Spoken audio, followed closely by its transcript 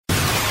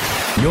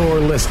You're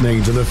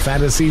listening to the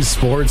Fantasy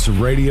Sports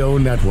Radio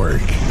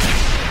Network.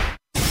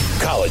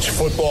 College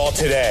football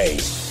today.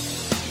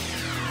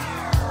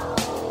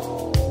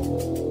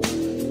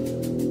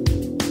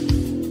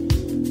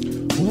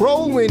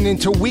 Rolling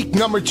into week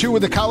number 2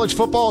 of the college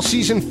football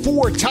season.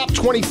 4 top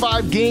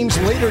 25 games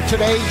later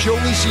today. Joe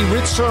Lisi,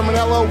 Rich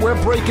Sermonello,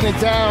 we're breaking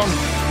it down.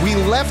 We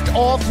left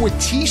off with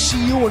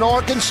TCU and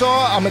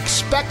Arkansas. I'm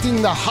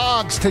expecting the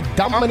Hogs to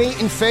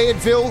dominate in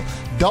Fayetteville.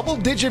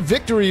 Double-digit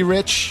victory,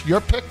 Rich. Your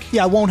pick?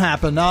 Yeah, it won't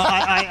happen.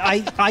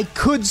 I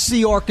could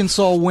see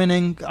Arkansas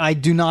winning. I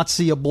do not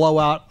see a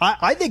blowout.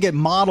 I think it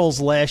models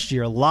last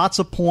year. Lots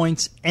of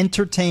points,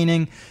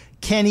 entertaining.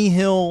 Kenny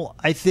Hill,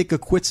 I think,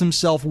 acquits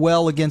himself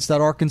well against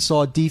that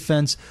Arkansas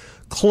defense.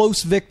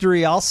 Close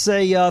victory. I'll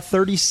say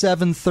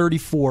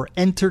 37-34.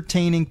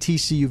 Entertaining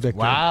TCU victory.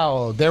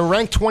 Wow. They're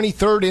ranked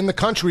 23rd in the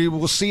country.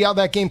 We'll see how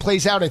that game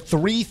plays out at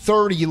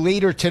 3:30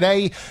 later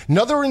today.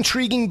 Another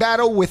intriguing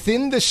battle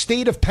within the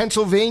state of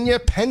Pennsylvania.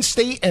 Penn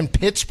State and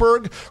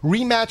Pittsburgh.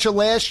 Rematch of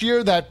last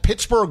year that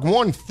Pittsburgh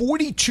won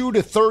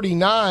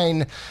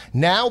 42-39.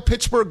 Now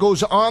Pittsburgh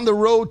goes on the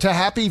road to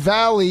Happy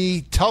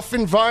Valley. Tough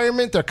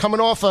environment. They're coming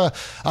off a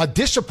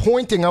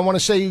disappointing, I want to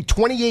say,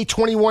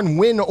 28-21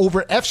 win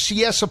over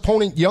FCS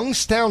opponent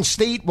Youngstown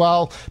State,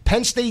 while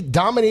Penn State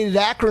dominated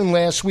Akron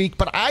last week.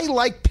 But I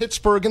like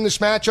Pittsburgh in this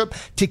matchup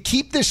to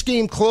keep this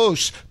game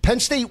close. Penn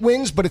State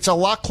wins, but it's a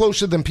lot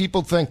closer than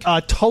people think.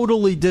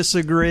 Totally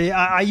disagree.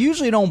 I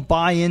usually don't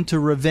buy into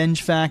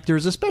revenge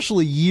factors,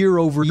 especially year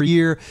over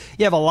year.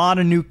 You have a lot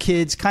of new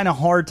kids, kind of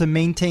hard to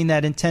maintain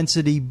that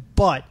intensity,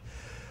 but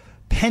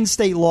Penn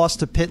State lost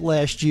to Pitt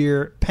last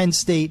year. Penn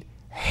State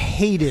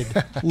hated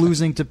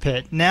losing to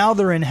Pitt. Now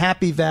they're in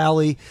Happy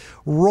Valley,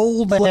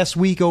 rolled last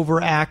week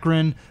over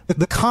Akron.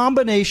 The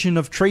combination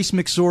of Trace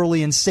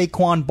McSorley and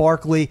Saquon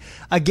Barkley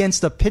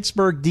against a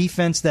Pittsburgh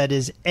defense that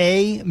is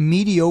A,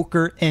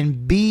 mediocre,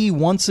 and B,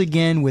 once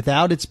again,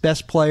 without its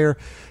best player,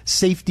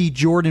 safety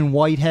Jordan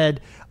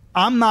Whitehead.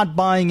 I'm not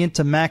buying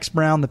into Max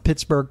Brown, the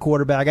Pittsburgh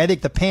quarterback. I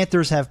think the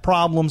Panthers have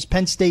problems.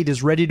 Penn State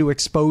is ready to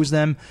expose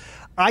them.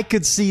 I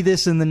could see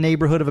this in the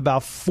neighborhood of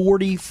about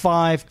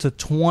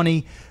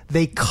 45-20.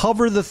 They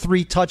cover the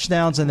 3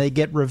 touchdowns, and they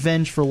get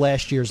revenge for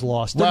last year's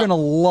loss. They're going to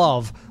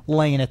love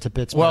laying it to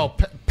Pittsburgh. Well,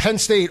 Penn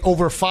State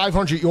over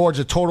 500 yards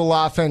of total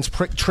offense.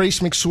 Trace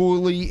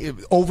McSorley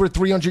over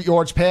 300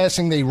 yards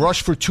passing. They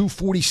rush for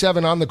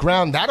 247 on the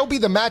ground. That'll be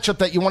the matchup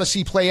that you want to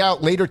see play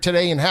out later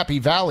today in Happy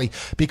Valley,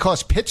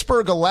 because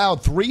Pittsburgh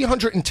allowed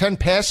 310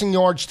 passing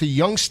yards to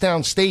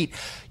Youngstown State.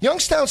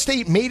 Youngstown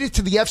State made it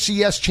to the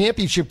FCS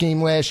championship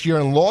game last year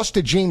and lost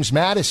to James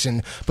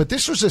Madison, but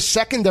this was a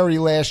secondary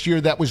last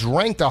year that was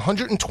ranked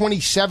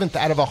 127th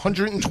out of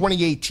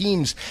 128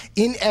 teams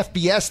in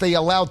FBS. They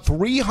allowed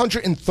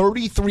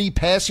 333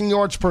 passing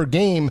yards per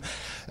game.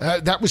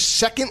 That was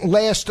second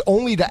last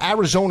only to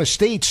Arizona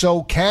State.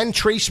 So can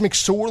Trace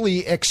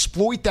McSorley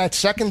exploit that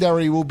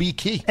secondary will be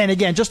key. And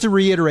again, just to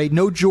reiterate,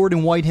 no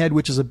Jordan Whitehead,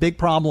 which is a big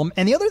problem.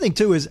 And the other thing,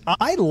 too, is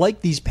I like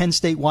these Penn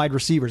State wide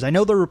receivers. I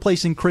know they're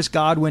replacing Chris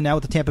Godwin now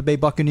with the Tampa Bay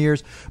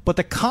Buccaneers, but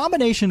the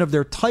combination of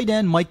their tight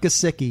end, Mike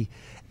Gesicki,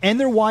 and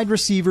their wide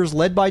receivers,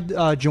 led by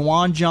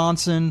Jawan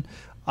Johnson,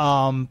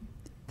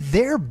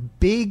 they're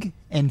big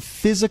and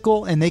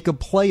physical, and they could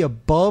play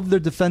above their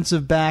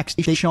defensive backs,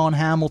 Deshaun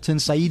Hamilton,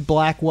 Saeed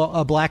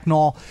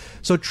Blacknall.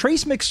 So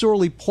Trace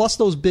McSorley plus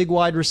those big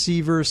wide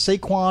receivers,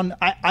 Saquon,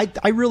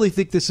 I really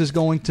think this is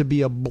going to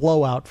be a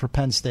blowout for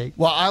Penn State.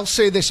 Well, I'll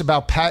say this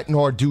about Pat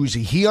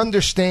Narduzzi. He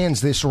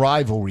understands this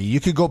rivalry. You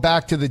could go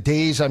back to the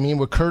days,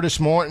 with Curtis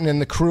Martin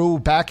and the crew,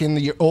 back in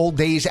the old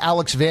days,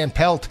 Alex Van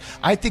Pelt.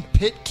 I think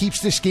Pitt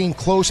keeps this game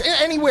close.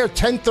 Anywhere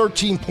 10,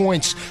 13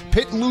 points.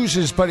 Pitt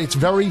loses, but it's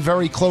very,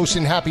 very close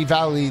in Happy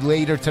Valley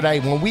later today.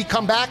 When we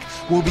come back,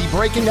 we'll be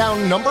breaking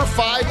down number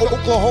 5,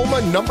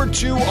 Oklahoma, number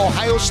 2,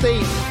 Ohio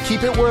State.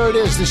 Keep it where it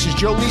is. This is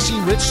Joe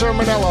Lisi, Rich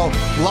Sermonello,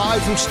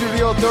 live from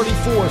Studio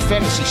 34,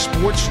 Fantasy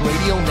Sports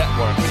Radio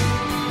Network.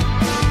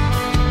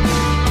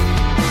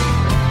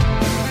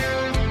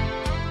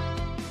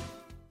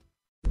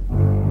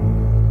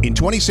 In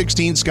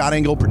 2016, Scott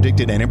Engel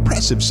predicted an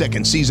impressive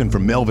second season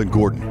from Melvin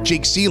Gordon.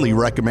 Jake Seeley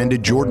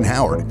recommended Jordan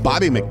Howard.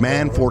 Bobby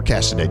McMahon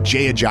forecasted a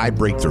Jay Ajayi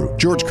breakthrough.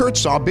 George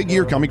Kurtz saw a big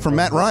year coming from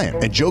Matt Ryan.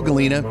 And Joe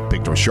Galena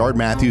picked Rashard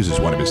Matthews as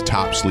one of his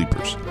top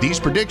sleepers. These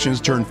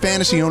predictions turned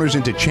fantasy owners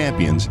into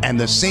champions, and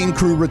the same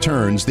crew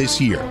returns this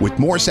year with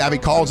more savvy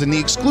calls in the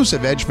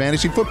exclusive Edge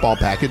Fantasy Football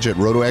package at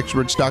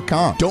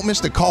RotoExperts.com. Don't miss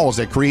the calls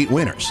that create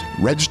winners.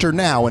 Register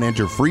now and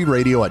enter free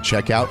radio at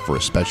checkout for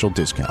a special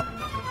discount.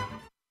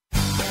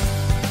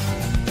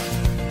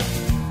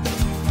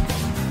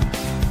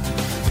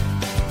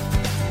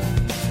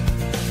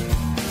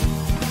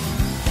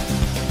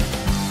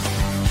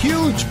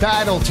 Huge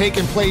battle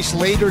taking place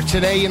later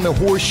today in the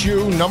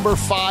Horseshoe. Number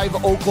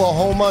 5,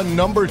 Oklahoma.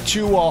 Number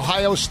 2,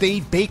 Ohio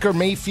State. Baker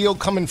Mayfield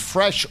coming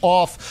fresh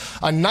off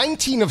a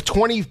 19 of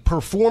 20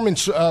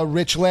 performance,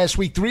 Rich, last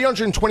week.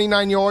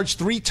 329 yards,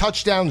 3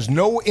 touchdowns,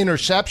 no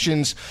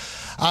interceptions.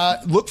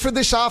 Look for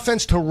this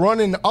offense to run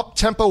an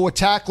up-tempo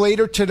attack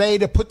later today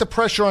to put the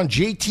pressure on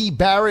J.T.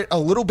 Barrett. A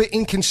little bit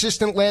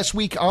inconsistent last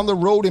week on the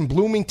road in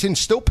Bloomington.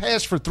 Still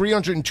passed for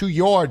 302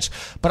 yards.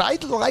 But I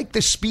like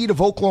the speed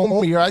of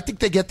Oklahoma here. I think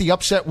they get the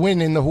upset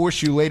win in the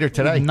Horseshoe later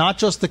today. Not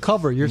just the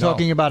cover. You're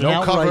talking about an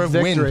outright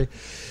victory. Win.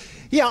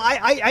 Yeah,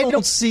 I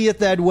don't see it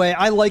that way.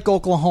 I like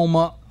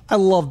Oklahoma. I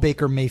love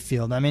Baker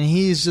Mayfield. I mean,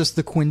 he's just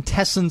the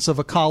quintessence of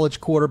a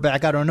college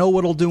quarterback. I don't know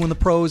what he'll do in the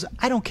pros.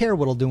 I don't care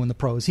what he'll do in the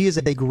pros. He is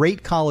a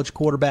great college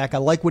quarterback. I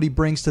like what he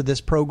brings to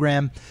this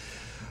program.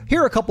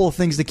 Here are a couple of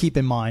things to keep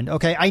in mind.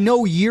 Okay, I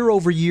know year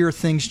over year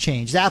things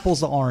change.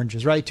 Apples to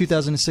oranges, right?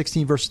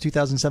 2016 versus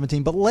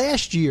 2017. But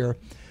last year,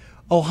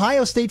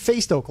 Ohio State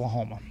faced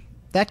Oklahoma.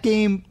 That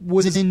game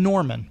was in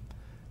Norman.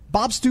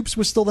 Bob Stoops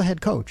was still the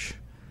head coach.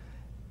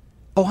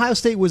 Ohio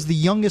State was the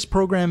youngest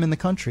program in the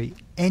country,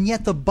 and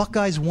yet the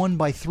Buckeyes won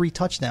by 3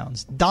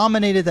 touchdowns.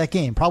 Dominated that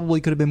game.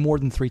 Probably could have been more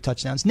than 3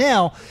 touchdowns.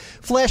 Now,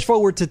 flash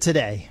forward to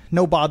today.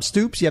 No Bob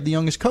Stoops. You have the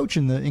youngest coach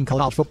in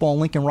college football,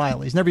 Lincoln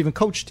Riley. He's never even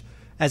coached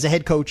as a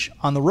head coach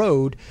on the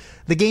road.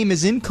 The game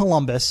is in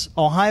Columbus.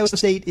 Ohio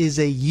State is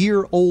a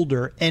year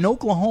older, and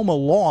Oklahoma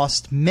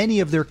lost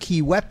many of their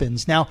key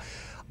weapons. Now,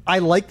 I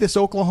like this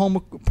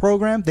Oklahoma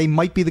program. They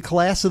might be the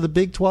class of the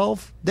Big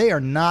 12. They are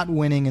not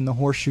winning in the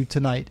Horseshoe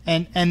tonight.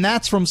 And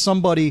that's from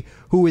somebody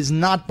who is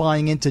not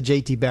buying into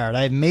J.T. Barrett.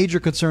 I have major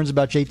concerns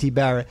about J.T.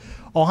 Barrett.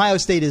 Ohio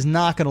State is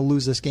not going to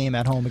lose this game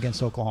at home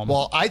against Oklahoma.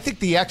 Well, I think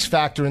the X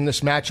factor in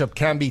this matchup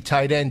can be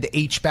tight end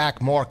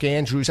H-back Mark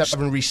Andrews.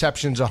 7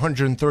 receptions,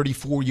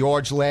 134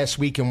 yards last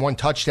week and 1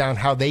 touchdown.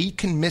 How they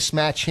can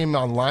mismatch him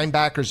on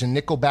linebackers and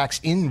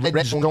nickelbacks in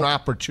red zone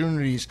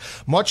opportunities,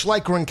 much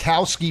like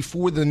Gronkowski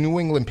for the New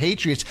England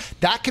Patriots.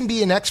 That can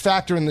be an X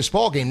factor in this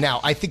ballgame. Now,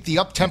 I think the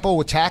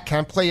up-tempo attack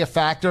can play a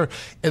factor,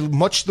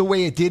 much the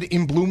way it did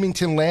in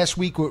Bloomington last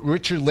week with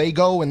Richard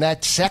Lago and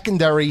that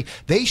secondary.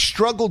 They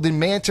struggled in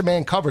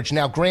man-to-man coverage.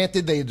 Now,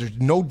 granted, there's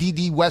no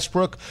D.D.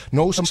 Westbrook,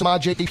 no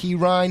Samaje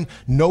Perine,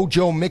 no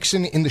Joe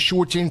Mixon in the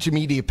short to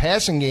intermediate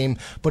passing game,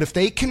 but if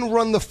they can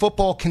run the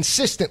football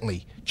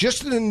consistently,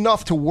 just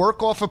enough to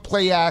work off of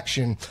play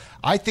action,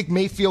 I think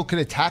Mayfield could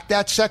attack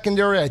that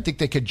secondary. I think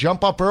they could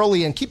jump up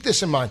early. And keep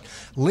this in mind,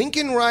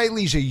 Lincoln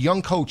Riley's a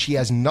young coach. He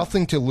has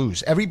nothing to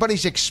lose.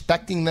 Everybody's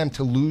expecting them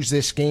to lose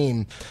this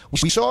game.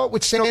 We saw it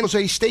with San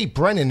Jose State.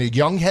 Brennan, a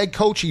young head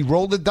coach, he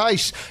rolled the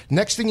dice.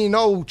 Next thing you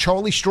know,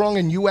 Charlie Strong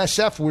and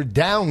USF were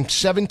down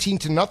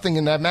 17-0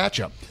 in that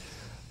matchup.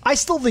 I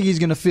still think he's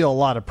going to feel a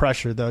lot of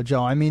pressure, though,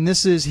 Joe. I mean,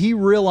 he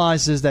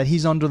realizes that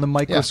he's under the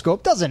microscope.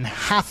 Yeah. Doesn't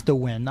have to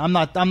win. I'm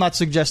not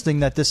suggesting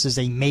that this is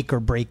a make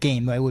or break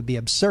game. That would be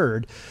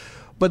absurd.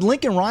 But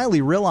Lincoln Riley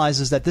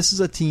realizes that this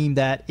is a team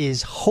that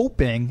is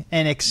hoping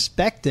and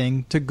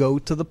expecting to go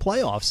to the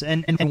playoffs.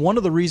 And one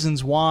of the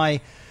reasons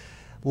why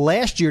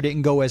last year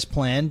didn't go as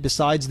planned,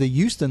 besides the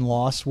Houston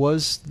loss,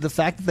 was the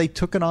fact that they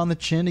took it on the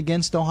chin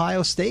against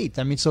Ohio State.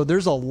 I mean, so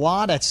there's a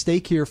lot at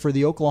stake here for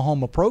the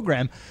Oklahoma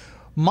program.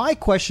 My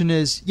question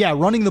is,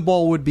 running the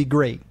ball would be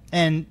great.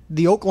 And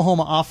the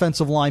Oklahoma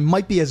offensive line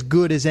might be as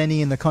good as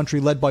any in the country,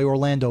 led by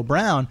Orlando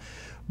Brown.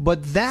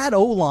 But that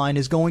O-line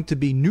is going to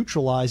be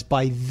neutralized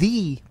by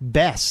the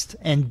best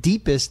and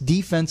deepest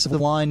defensive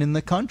line in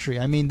the country.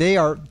 I mean, they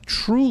are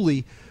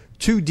truly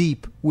too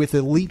deep with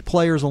elite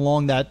players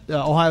along that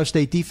Ohio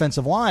State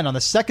defensive line. On the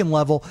second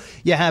level,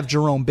 you have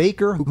Jerome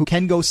Baker, who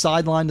can go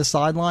sideline to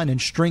sideline and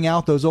string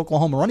out those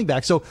Oklahoma running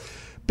backs. So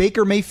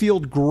Baker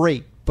Mayfield,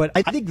 great. But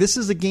I think this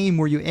is a game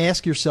where you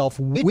ask yourself,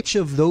 which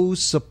of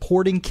those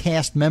supporting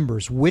cast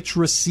members, which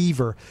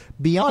receiver,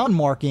 beyond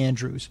Mark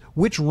Andrews,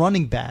 which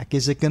running back?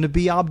 Is it going to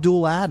be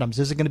Abdul Adams?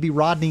 Is it going to be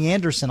Rodney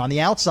Anderson on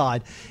the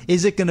outside?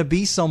 Is it going to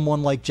be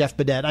someone like Jeff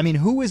Badet? I mean,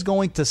 who is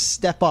going to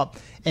step up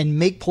and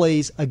make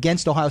plays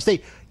against Ohio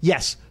State?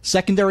 Yes,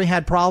 secondary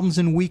had problems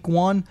in week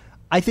 1.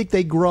 I think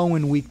they grow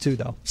in week 2,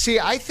 though. See,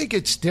 I think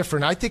it's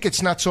different. I think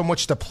it's not so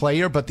much the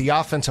player, but the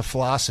offensive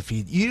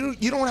philosophy. You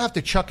don't have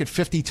to chuck it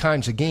 50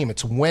 times a game.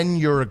 It's when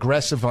you're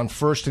aggressive on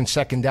first and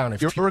second down.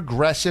 If you're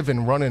aggressive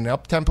and run an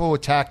up-tempo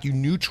attack, you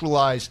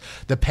neutralize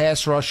the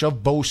pass rush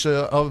of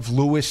Bosa, of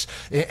Lewis,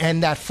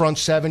 and that front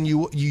seven.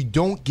 You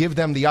don't give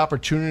them the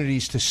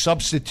opportunities to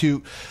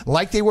substitute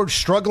like they were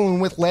struggling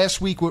with last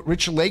week with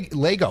Richard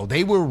Lago.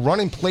 They were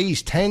running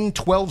plays 10,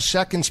 12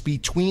 seconds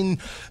between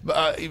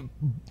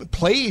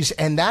plays,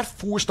 and that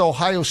forced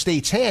Ohio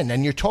State's hand.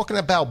 And you're talking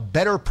about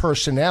better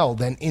personnel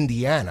than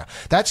Indiana.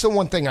 That's the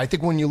one thing. I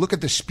think when you look at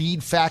the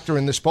speed factor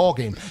in this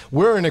ballgame,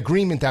 we're in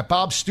agreement that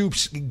Bob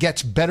Stoops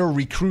gets better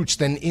recruits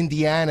than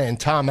Indiana and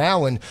Tom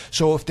Allen.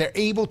 So if they're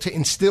able to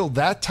instill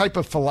that type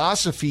of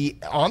philosophy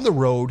on the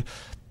road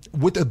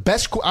with the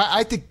best,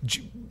 I think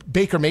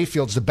Baker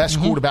Mayfield's the best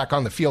quarterback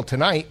on the field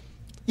tonight.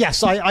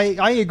 Yes,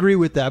 I agree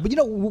with that. But,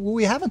 what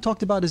we haven't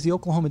talked about is the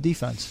Oklahoma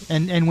defense.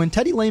 And when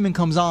Teddy Lehman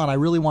comes on, I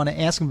really want to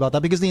ask him about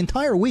that, because the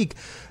entire week,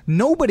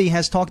 nobody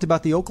has talked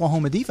about the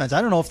Oklahoma defense.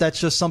 I don't know if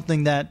that's just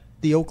something that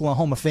the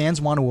Oklahoma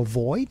fans want to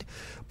avoid,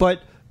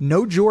 but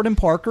No Jordan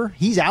Parker.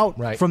 He's out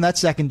from that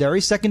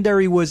secondary.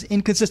 Secondary was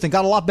inconsistent.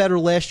 Got a lot better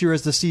last year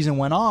as the season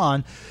went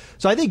on.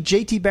 So I think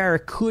J.T.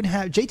 Barrett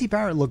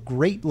looked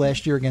great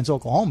last year against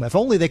Oklahoma. If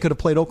only they could have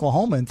played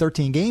Oklahoma in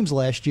 13 games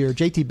last year,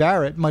 J.T.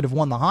 Barrett might have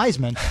won the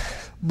Heisman.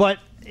 But,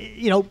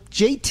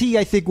 J.T.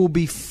 I think will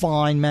be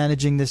fine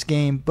managing this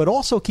game. But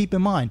also keep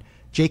in mind,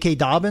 J.K.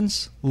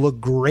 Dobbins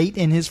looked great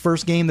in his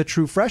first game, the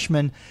true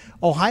freshman.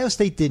 Ohio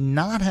State did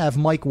not have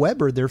Mike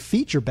Weber, their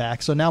feature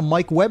back. So now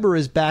Mike Weber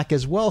is back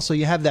as well. So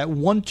you have that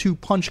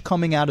 1-2 punch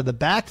coming out of the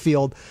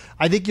backfield.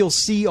 I think you'll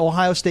see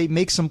Ohio State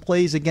make some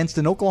plays against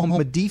an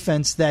Oklahoma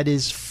defense that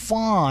is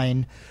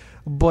fine,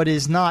 but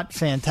is not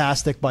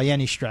fantastic by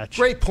any stretch.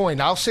 Great point.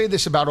 I'll say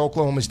this about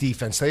Oklahoma's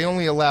defense. They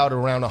only allowed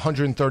around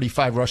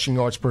 135 rushing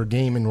yards per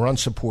game in run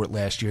support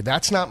last year.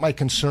 That's not my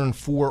concern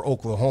for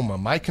Oklahoma.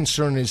 My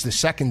concern is the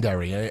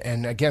secondary.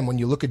 And again, when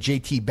you look at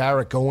J.T.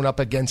 Barrett going up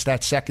against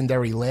that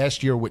secondary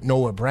last year with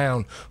Noah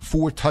Brown,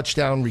 4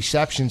 touchdown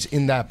receptions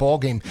in that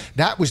ballgame,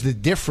 that was the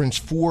difference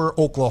for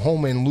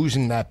Oklahoma in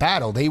losing that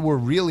battle. They were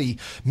really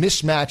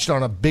mismatched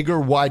on a bigger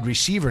wide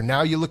receiver.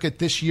 Now you look at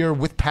this year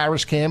with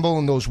Paris Campbell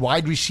and those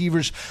wide receivers,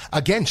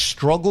 again,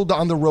 struggled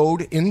on the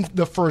road in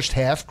the first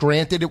half.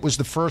 Granted, it was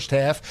the first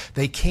half.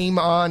 They came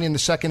on in the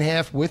second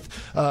half with,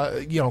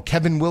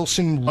 Kevin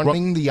Wilson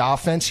running the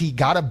offense. He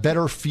got a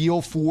better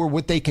feel for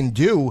what they can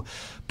do.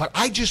 But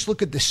I just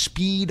look at the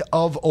speed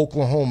of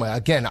Oklahoma.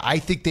 Again, I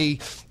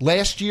think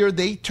last year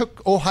they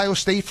took Ohio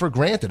State for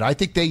granted. I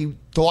think they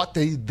thought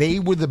they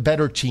were the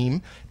better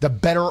team, the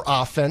better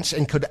offense,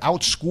 and could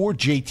outscore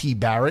J.T.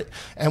 Barrett.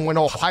 And when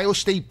Ohio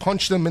State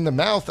punched them in the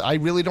mouth, I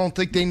really don't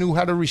think they knew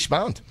how to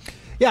respond.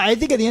 Yeah, I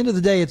think at the end of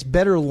the day, it's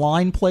better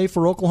line play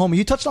for Oklahoma.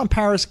 You touched on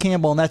Paris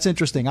Campbell, and that's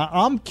interesting.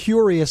 I'm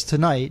curious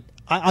tonight.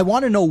 I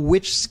want to know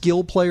which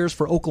skill players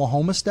for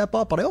Oklahoma step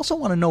up, but I also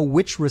want to know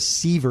which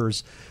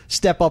receivers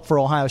step up for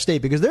Ohio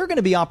State, because there are going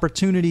to be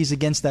opportunities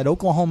against that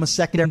Oklahoma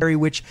secondary,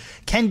 which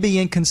can be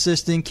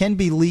inconsistent, can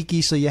be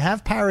leaky. So you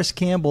have Paris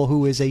Campbell,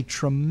 who is a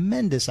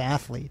tremendous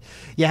athlete.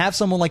 You have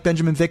someone like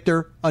Benjamin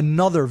Victor,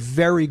 another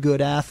very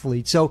good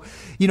athlete. So,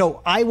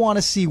 I want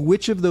to see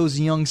which of those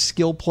young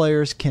skill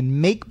players can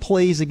make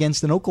plays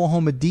against an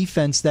Oklahoma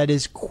defense that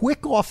is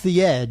quick off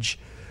the edge,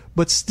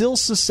 but still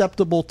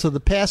susceptible to the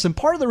pass. And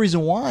part of the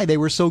reason why they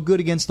were so good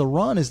against the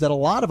run is that a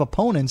lot of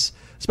opponents,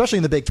 especially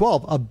in the Big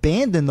 12,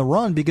 abandoned the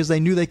run because they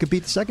knew they could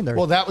beat the secondary.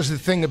 Well, that was the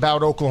thing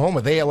about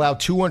Oklahoma. They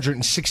allowed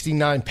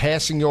 269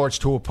 passing yards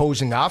to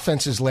opposing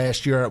offenses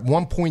last year. At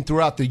one point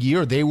throughout the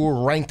year, they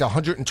were ranked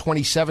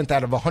 127th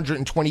out of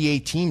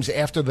 128 teams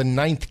after the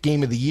 9th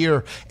game of the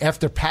year,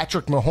 after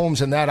Patrick Mahomes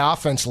and that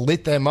offense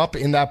lit them up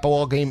in that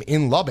ball game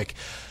in Lubbock.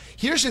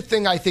 Here's the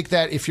thing, I think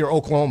that if you're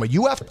Oklahoma,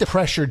 you have to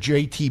pressure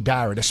J.T.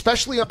 Barrett,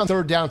 especially on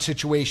third down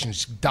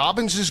situations.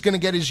 Dobbins is going to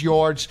get his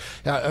yards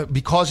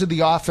because of the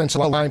offensive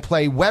line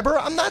play. Weber,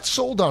 I'm not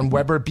sold on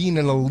Weber being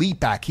an elite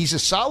back. He's a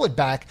solid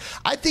back.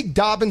 I think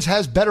Dobbins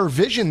has better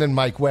vision than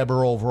Mike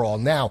Weber overall.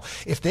 Now,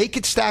 if they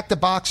could stack the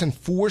box and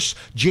force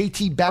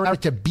J.T.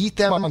 Barrett to beat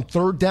them on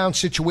third down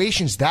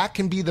situations, that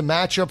can be the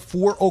matchup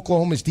for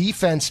Oklahoma's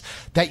defense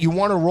that you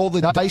want to roll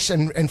the dice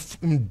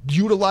and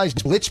utilize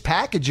blitz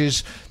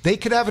packages. They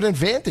could have an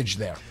advantage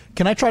there.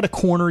 Can I try to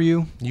corner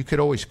you? You could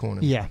always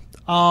corner me. Yeah.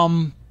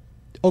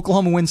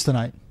 Oklahoma wins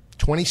tonight.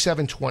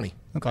 27-20.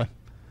 Okay.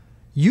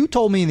 You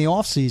told me in the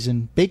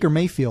offseason, Baker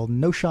Mayfield,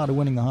 no shot of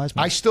winning the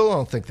Heisman. I still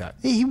don't think that.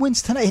 He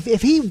wins tonight.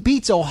 If he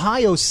beats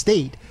Ohio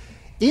State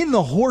in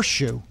the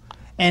horseshoe,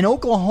 and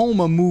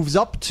Oklahoma moves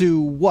up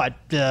to,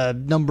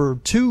 number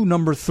 2,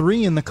 number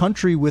 3 in the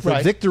country with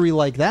a victory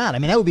like that. I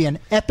mean, that would be an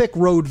epic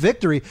road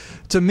victory.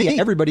 To me,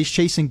 everybody's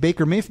chasing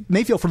Baker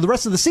Mayfield for the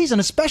rest of the season,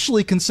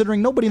 especially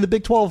considering nobody in the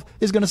Big 12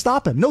 is going to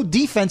stop him. No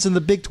defense in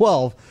the Big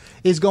 12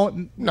 is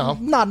going. No,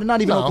 not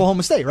even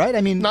Oklahoma State, right?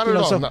 I mean, not at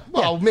all. So, no.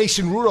 Well,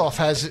 Mason Rudolph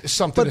has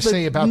something to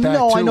say about that.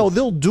 No, too. I know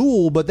they'll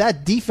duel, but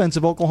that defense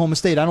of Oklahoma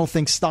State, I don't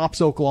think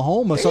stops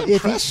Oklahoma. They so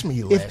impressed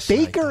me last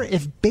night.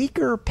 If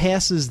Baker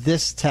passes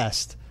this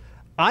test,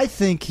 I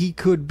think he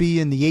could be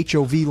in the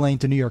HOV lane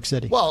to New York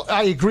City. Well,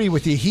 I agree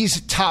with you.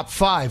 He's top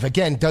 5.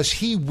 Again, does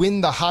he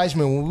win the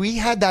Heisman? When we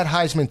had that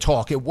Heisman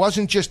talk, it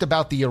wasn't just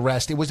about the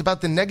arrest. It was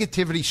about the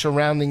negativity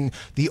surrounding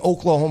the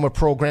Oklahoma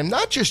program.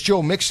 Not just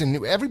Joe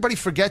Mixon. Everybody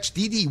forgets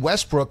D.D.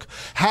 Westbrook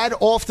had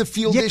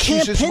off-the-field issues as well.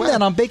 You can't pin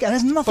that on Baker. It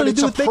has nothing to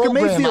do with Baker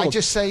Mayfield. I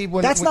just say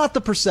that's not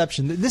the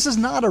perception. This is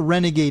not a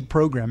renegade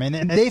program,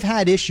 and they've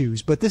had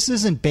issues, but this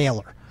isn't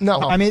Baylor.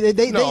 No. I mean,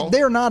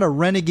 they're not a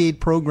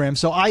renegade program.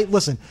 So I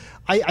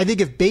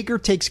think if Baker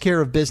takes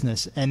care of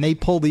business and they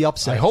pull the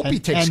upset, I hope he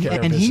takes care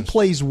of business, and he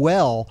plays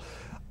well,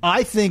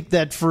 I think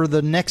that for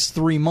the next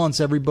 3 months,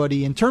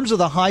 everybody, in terms of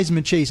the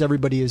Heisman chase,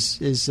 everybody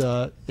is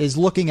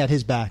looking at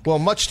his back. Well,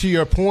 much to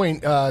your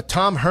point,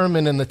 Tom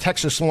Herman and the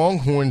Texas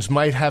Longhorns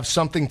might have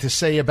something to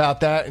say about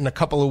that in a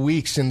couple of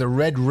weeks in the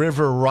Red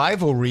River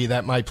rivalry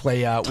that might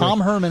play out. Tom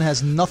Herman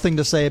has nothing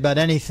to say about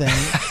anything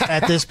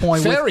at this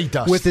point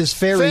with his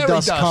fairy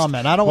dust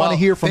comment. I don't want to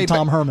hear from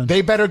Tom Herman.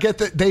 They better get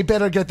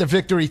the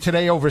victory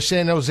today over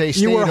San Jose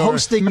State. You were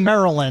hosting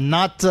Maryland,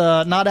 not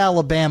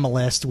Alabama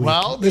last week.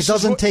 Well, it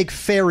doesn't take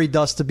fairy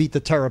dust to beat the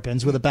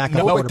Terrapins with a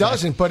backup quarterback. No, it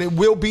doesn't, but it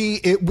will be.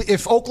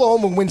 If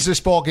Oklahoma wins this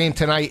ball game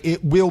tonight,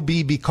 it will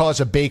be because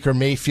of Baker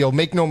Mayfield.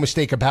 Make no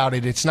mistake about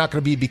it. It's not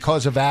going to be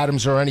because of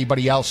Adams or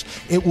anybody else.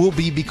 It will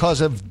be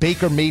because of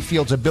Baker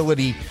Mayfield's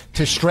ability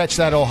to stretch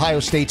that Ohio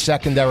State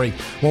secondary.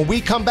 When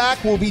we come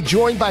back, we'll be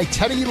joined by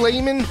Teddy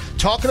Lehman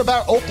talking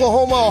about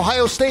Oklahoma,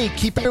 Ohio State.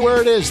 Keep it where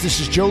it is.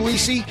 This is Joe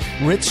Lisi,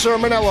 Rich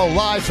Sermonello,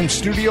 live from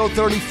Studio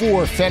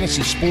 34,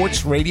 Fantasy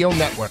Sports Radio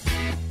Network.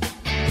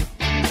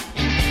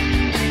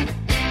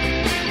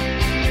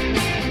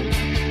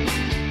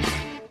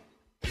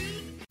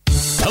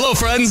 Hello,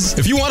 friends.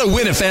 If you want to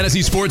win at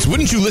fantasy sports,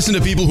 wouldn't you listen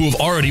to people who have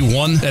already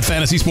won at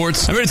fantasy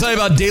sports? I'm here to tell you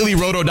about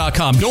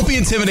DailyRoto.com. Don't be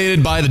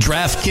intimidated by the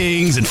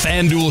DraftKings and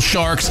FanDuel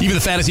sharks, even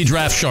the fantasy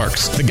draft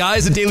sharks. The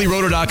guys at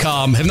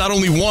DailyRoto.com have not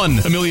only won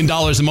 $1 million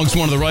amongst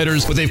one of the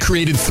writers, but they've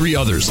created 3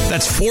 others.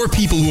 That's 4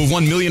 people who have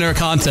won millionaire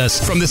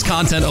contests from this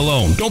content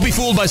alone. Don't be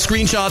fooled by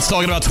screenshots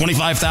talking about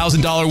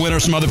 $25,000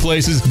 winners from other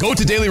places. Go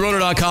to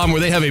DailyRoto.com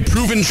where they have a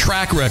proven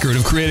track record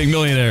of creating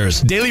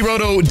millionaires.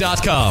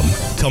 DailyRoto.com.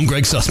 Tell them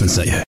Greg Sussman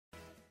sent you.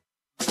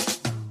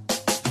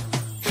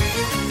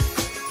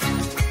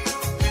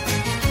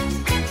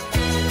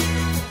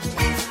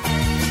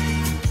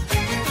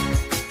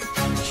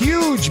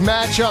 Huge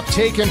matchup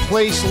taking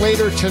place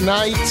later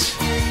tonight.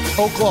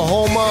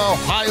 Oklahoma,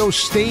 Ohio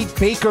State,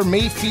 Baker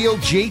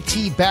Mayfield,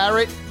 J.T.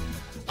 Barrett.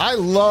 I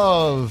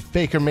love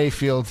Baker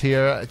Mayfield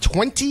here.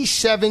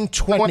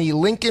 27-20.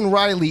 Lincoln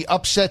Riley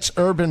upsets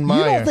Urban Meyer.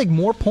 You don't think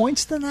more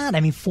points than that? I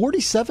mean,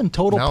 47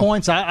 total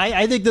points.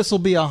 I think this will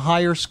be a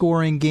higher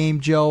scoring game,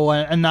 Joe.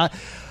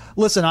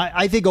 Listen,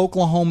 I think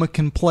Oklahoma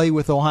can play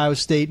with Ohio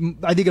State.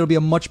 I think it'll be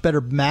a much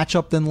better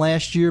matchup than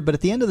last year. But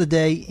at the end of the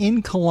day,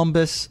 in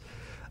Columbus,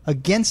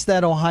 against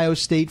that Ohio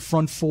State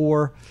front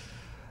four,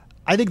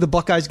 I think the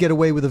Buckeyes get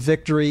away with a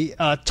victory.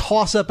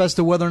 Toss-up as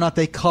to whether or not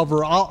they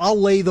cover. I'll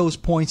lay those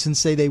points and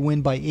say they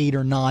win by 8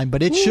 or 9,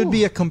 but it should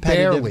be a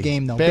competitive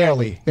game, though.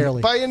 Barely.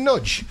 By a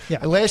nudge.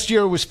 Yeah. Last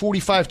year it was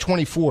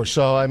 45-24,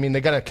 so, I mean, they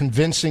got a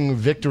convincing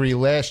victory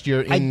last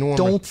year in Norman.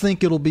 I don't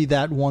think it'll be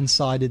that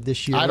one-sided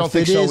this year. I don't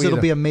think so either. It'll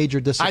be a major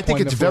disappointment. I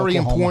think it's very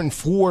Oklahoma. important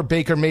for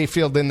Baker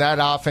Mayfield in that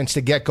offense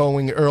to get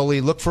going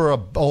early. Look for a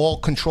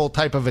ball-control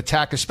type of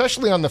attack,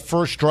 especially on the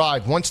first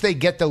drive. Once they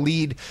get the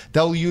lead,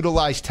 they'll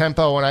utilize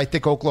tempo, and I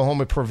think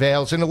Oklahoma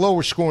prevails in a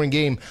lower scoring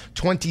game,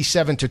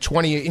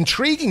 27-20.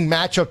 Intriguing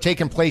matchup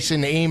taking place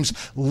in Ames.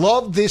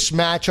 Love this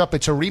matchup.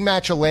 It's a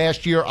rematch of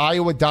last year.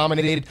 Iowa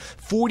dominated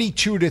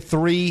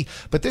 42-3.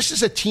 But this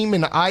is a team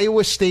in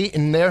Iowa State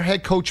and their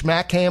head coach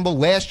Matt Campbell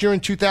last year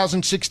in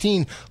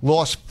 2016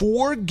 lost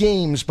 4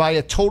 games by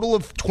a total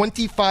of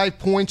 25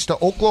 points to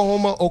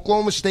Oklahoma,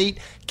 Oklahoma State,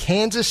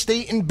 Kansas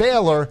State, and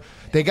Baylor.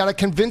 They got a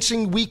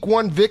convincing Week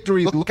 1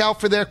 victory. Look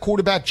out for their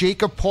quarterback,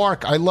 Jacob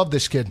Park. I love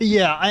this kid.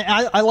 Yeah,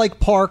 I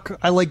like Park.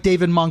 I like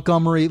David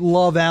Montgomery.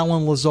 Love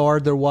Alan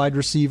Lazard, their wide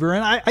receiver.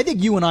 And I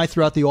think you and I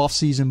throughout the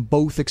offseason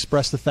both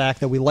expressed the fact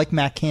that we like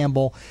Matt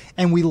Campbell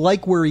and we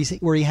like where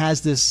he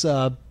has this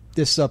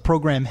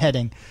program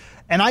heading.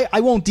 And I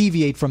won't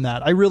deviate from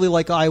that. I really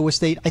like Iowa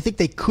State. I think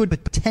they could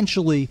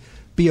potentially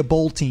be a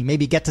bowl team,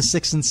 maybe get to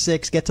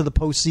 6-6, get to the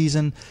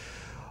postseason.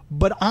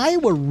 But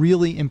Iowa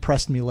really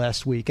impressed me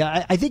last week.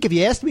 I think if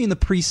you asked me in the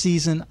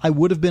preseason, I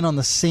would have been on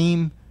the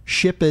same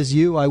ship as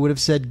you. I would have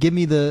said, give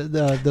me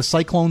the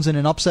Cyclones in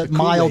an upset,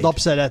 mild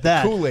upset at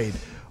that. Kool-Aid.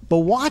 But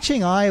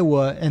watching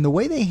Iowa and the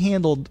way they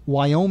handled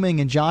Wyoming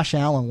and Josh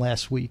Allen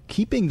last week,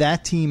 keeping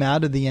that team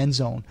out of the end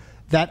zone,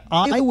 that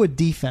Iowa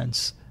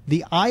defense,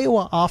 the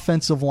Iowa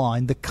offensive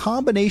line, the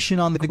combination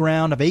on the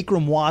ground of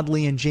Akram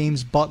Wadley and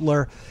James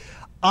Butler,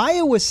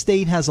 Iowa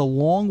State has a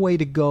long way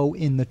to go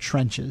in the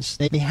trenches.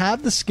 They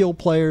have the skill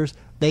players.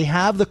 They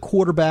have the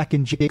quarterback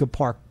in Jacob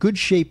Park. Good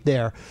shape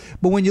there.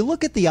 But when you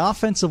look at the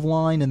offensive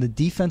line and the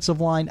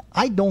defensive line,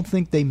 I don't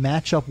think they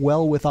match up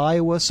well with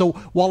Iowa. So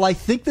while I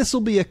think this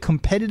will be a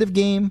competitive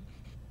game,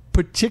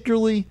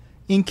 particularly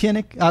in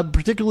Kinnick,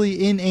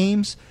 particularly in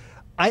Ames,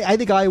 I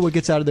think Iowa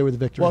gets out of there with a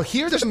victory. Well,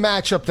 here's a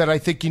matchup that I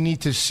think you need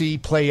to see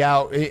play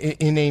out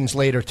in Ames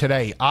later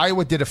today.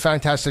 Iowa did a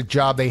fantastic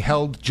job. They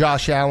held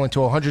Josh Allen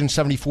to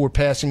 174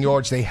 passing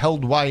yards. They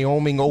held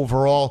Wyoming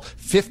overall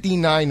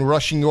 59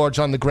 rushing yards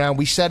on the ground.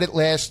 We said it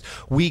last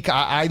week.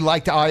 I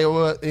liked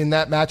Iowa in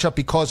that matchup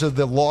because of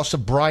the loss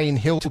of Brian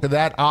Hill to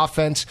that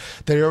offense.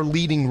 Their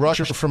leading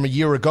rusher from a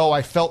year ago,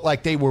 I felt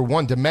like they were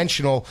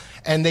one-dimensional,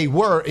 and they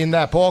were in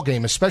that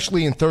ballgame,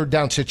 especially in third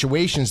down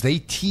situations. They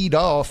teed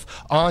off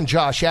on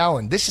Josh Josh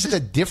Allen. This is a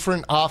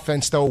different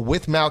offense, though,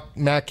 with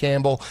Matt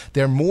Campbell.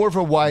 They're more of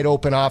a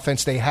wide-open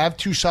offense. They have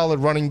two solid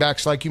running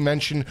backs, like you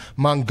mentioned,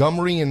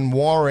 Montgomery and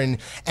Warren.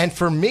 And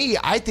for me,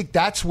 I think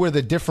that's where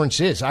the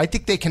difference is. I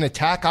think they can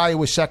attack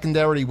Iowa's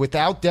secondary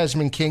without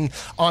Desmond King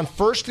on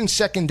first and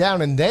second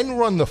down and then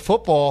run the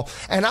football.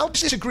 And I'll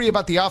disagree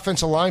about the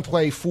offensive line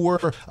play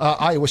for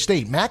Iowa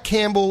State. Matt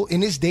Campbell,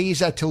 in his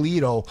days at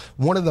Toledo,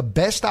 one of the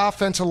best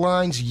offensive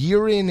lines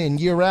year in and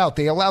year out.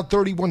 They allowed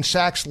 31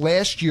 sacks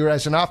last year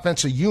as an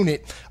offensive unit.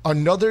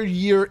 Another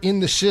year in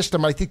the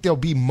system, I think they'll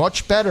be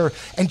much better.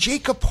 And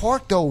Jacob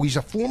Park, though, he's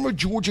a former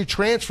Georgia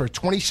transfer,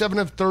 27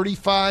 of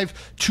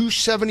 35,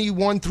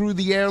 271 through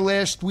the air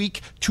last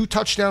week, 2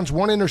 touchdowns,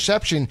 1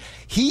 interception.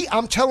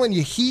 I'm telling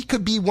you, he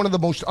could be one of the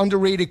most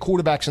underrated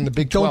quarterbacks in the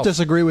Big 12. Don't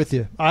disagree with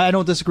you. I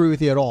don't disagree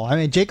with you at all. I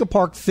mean, Jacob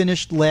Park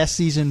finished last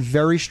season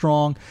very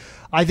strong.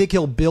 I think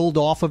he'll build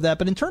off of that.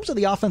 But in terms of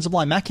the offensive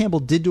line, Matt Campbell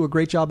did do a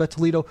great job at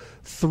Toledo.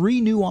 3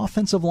 new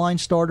offensive line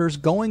starters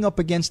going up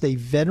against a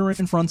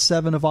veteran front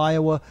seven of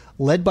Iowa,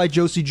 led by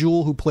Josie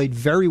Jewell, who played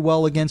very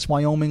well against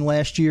Wyoming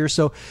last year.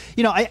 So,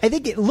 I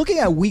think looking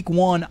at week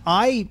 1,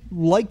 I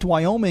liked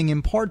Wyoming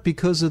in part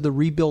because of the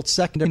rebuilt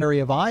secondary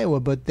of Iowa,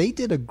 but they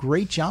did a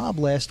great job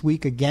last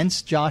week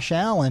against Josh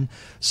Allen,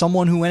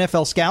 someone who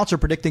NFL scouts are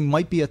predicting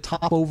might be a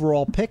top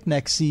overall pick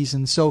next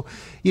season. So,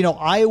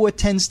 Iowa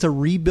tends to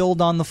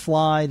rebuild on the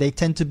fly. They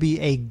tend to be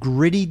a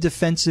gritty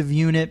defensive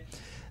unit.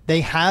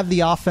 They have the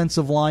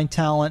offensive line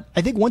talent.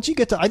 I think once you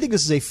get to, I think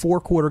this is a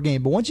 4-quarter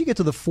game, but once you get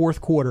to the 4th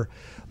quarter,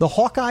 the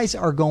Hawkeyes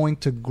are going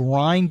to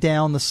grind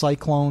down the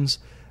Cyclones.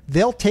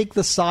 They'll take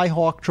the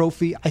Cy-Hawk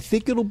trophy. I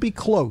think it'll be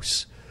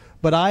close,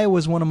 but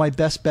Iowa's one of my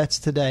best bets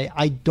today.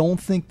 I don't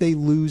think they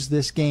lose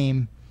this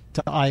game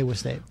to Iowa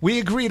State. We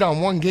agreed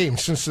on one game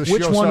since the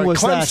Which show one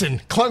started.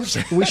 was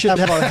Clemson. We should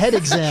have our head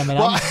examined.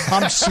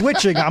 I'm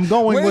switching. I'm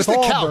going Where's with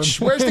the Auburn. couch?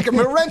 Where's the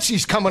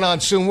Morency's coming on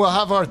soon. We'll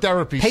have our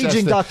therapy Paging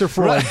session. Dr.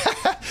 Freud.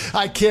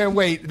 I can't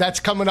wait. That's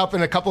coming up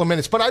in a couple of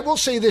minutes. But I will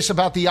say this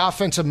about the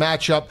offensive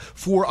matchup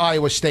for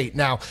Iowa State.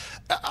 Now,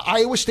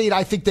 Iowa State,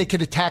 I think they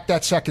could attack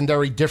that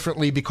secondary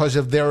differently because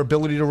of their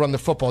ability to run the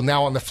football.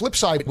 Now, on the flip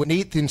side, with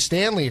Nathan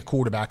Stanley at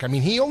quarterback, I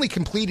mean, he only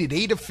completed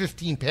 8 of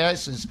 15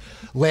 passes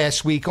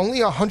last week,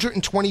 only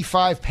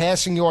 125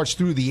 passing yards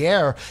through the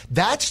air.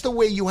 That's the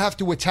way you have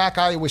to attack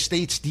Iowa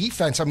State's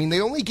defense. I mean,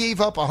 they only gave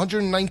up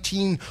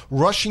 119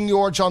 rushing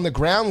yards on the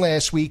ground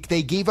last week.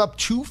 They gave up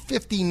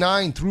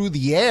 259 through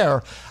the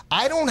air.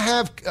 I don't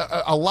have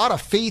a lot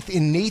of faith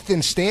in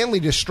Nathan Stanley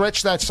to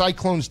stretch that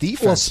Cyclones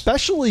defense. Well,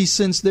 especially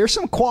since there's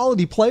some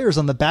quality players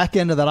on the back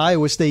end of that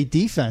Iowa State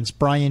defense.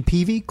 Brian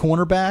Peavy,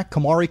 cornerback,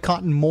 Kamari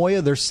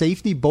Cotton-Moya, their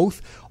safety,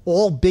 both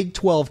all Big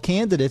 12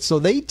 candidates. So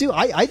they do.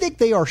 I think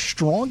they are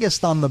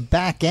strongest on the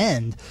back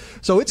end.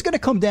 So it's going to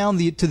come down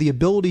to the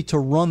ability to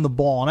run the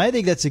ball. And I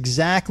think that's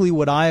exactly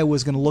what Iowa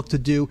is going to look to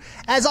do,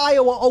 as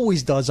Iowa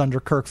always does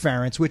under Kirk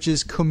Ferentz, which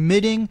is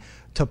committing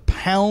to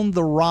pound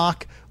the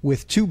rock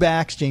with 2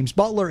 backs, James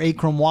Butler,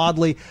 Akrum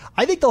Wadley.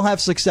 I think they'll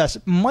have success.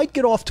 Might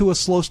get off to a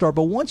slow start,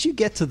 but once you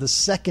get to the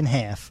second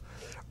half,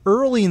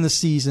 early in the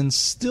season,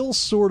 still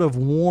sort of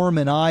warm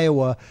in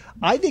Iowa,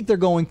 I think they're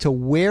going to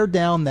wear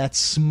down that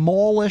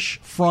smallish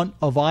front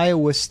of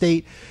Iowa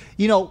State.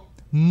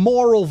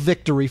 Moral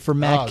victory for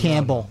Matt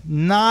Campbell,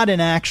 not an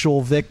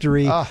actual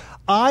victory.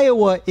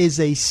 Iowa is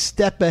a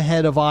step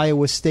ahead of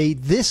Iowa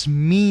State. This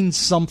means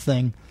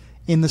something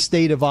in the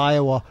state of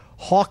Iowa.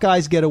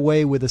 Hawkeyes get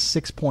away with a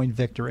 6-point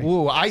victory.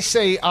 Ooh, I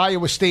say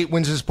Iowa State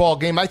wins this ball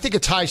game. I think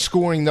it's high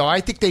scoring, though.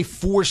 I think they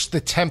forced the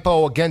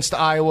tempo against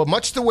Iowa,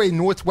 much the way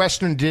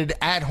Northwestern did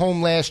at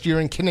home last year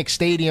in Kinnick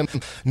Stadium.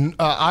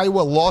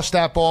 Iowa lost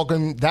that ball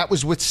game. That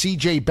was with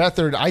C.J.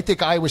 Beathard. I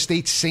think Iowa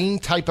State's same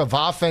type of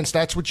offense.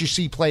 That's what you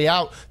see play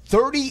out.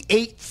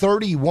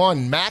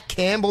 38-31. Matt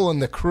Campbell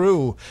and the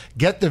crew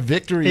get the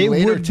victory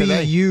later today. It would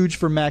be huge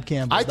for Matt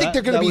Campbell. I think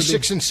they're going to be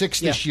 6-6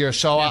 this year,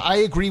 so I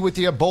agree with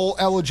you. Bowl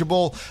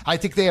eligible. I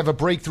think they have a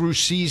breakthrough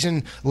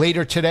season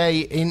later today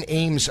in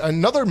Ames.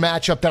 Another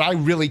matchup that I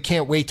really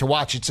can't wait to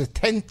watch. It's a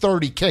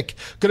 10:30 kick.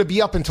 Going to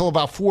be up until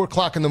about 4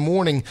 o'clock in the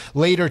morning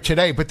later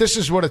today. But this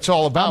is what it's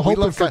all about. I'm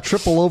hoping for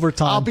triple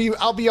overtime. I'll be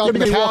on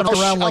the couch.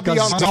 I'll be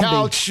on the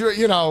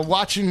couch,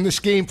 watching this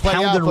game play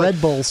Pounding out.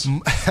 Red Bulls.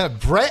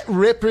 Brett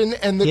Rippon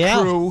and the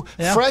crew,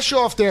 fresh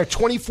off their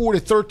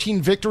 24-13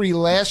 victory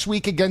last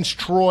week against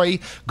Troy,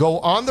 go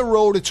on the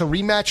road. It's a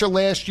rematch of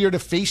last year to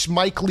face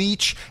Mike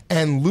Leach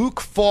and Luke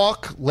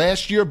Falk.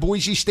 Last year,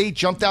 Boise State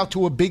jumped out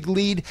to a big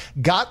lead,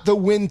 got the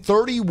win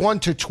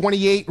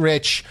 31-28,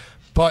 Rich.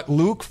 But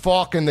Luke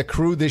Falk and the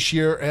crew this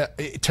year,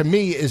 to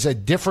me, is a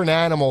different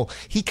animal.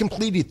 He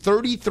completed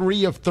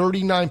 33 of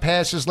 39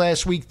 passes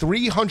last week,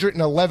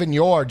 311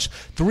 yards,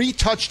 3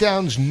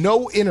 touchdowns,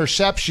 no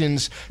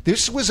interceptions.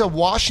 This was a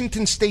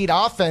Washington State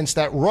offense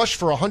that rushed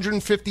for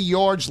 150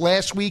 yards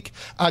last week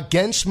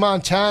against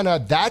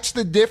Montana. That's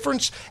the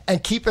difference.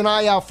 And keep an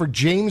eye out for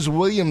James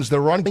Williams,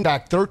 the running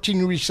back,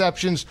 13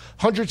 receptions,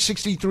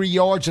 163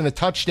 yards, and a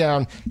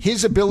touchdown.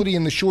 His ability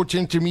in the short to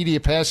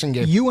intermediate passing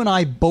game. You and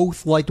I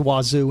both liked Washington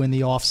Wazoo in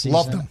the offseason.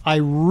 Love them. I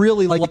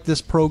really like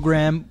this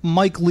program.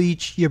 Mike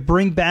Leach, you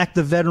bring back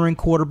the veteran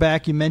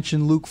quarterback. You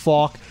mentioned Luke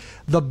Falk.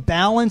 The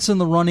balance in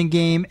the running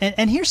game.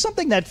 And here's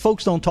something that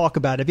folks don't talk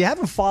about. If you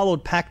haven't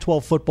followed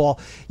Pac-12 football,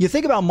 you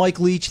think about Mike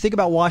Leach, think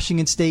about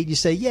Washington State, you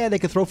say, yeah, they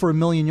could throw for 1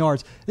 million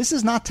yards. This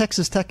is not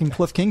Texas Tech and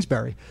Cliff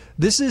Kingsbury.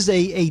 This is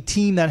a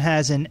team that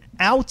has an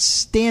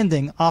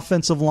outstanding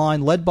offensive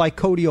line led by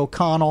Cody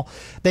O'Connell.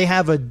 They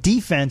have a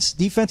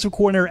defensive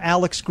coordinator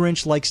Alex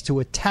Grinch likes to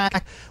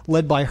attack,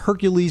 led by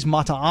Hercules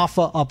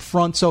Mataafa up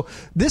front. So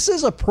this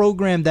is a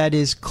program that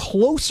is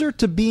closer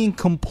to being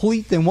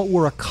complete than what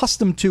we're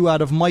accustomed to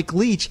out of Mike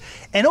Leach.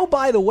 And oh,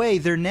 by the way,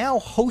 they're now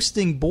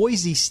hosting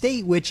Boise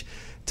State, which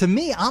to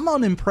me, I'm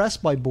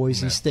unimpressed by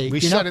Boise State.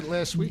 We said it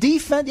last week.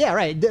 Defense, yeah,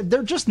 right.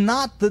 They're just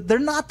not. They're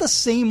not the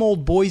same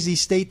old Boise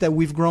State that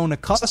we've grown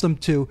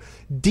accustomed to.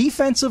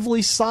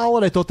 Defensively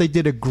solid. I thought they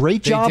did a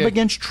great job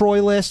against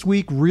Troy last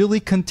week. Really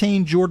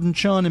contained Jordan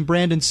Chun and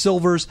Brandon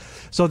Silvers.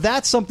 So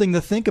that's something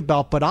to think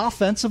about. But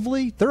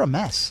offensively, they're a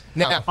mess.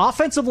 Now,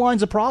 offensive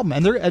line's a problem,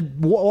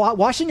 and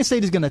Washington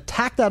State is going to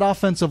attack that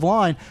offensive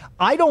line.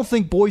 I don't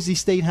think Boise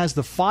State has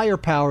the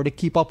firepower to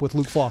keep up with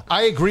Luke Falk.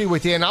 I agree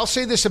with you, and I'll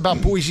say this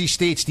about Boise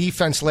State's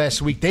defense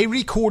last week. They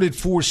recorded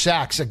 4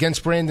 sacks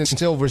against Brandon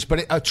Silvers,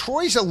 but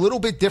Troy's a little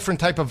bit different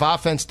type of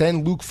offense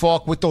than Luke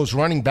Falk with those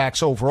running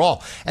backs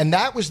overall, and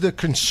that was the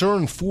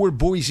concern for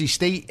Boise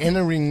State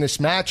entering this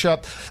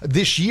matchup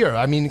this year.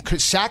 I mean,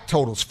 sack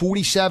totals,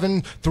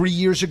 47 3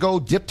 years ago,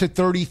 dipped to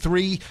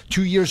 33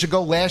 2 years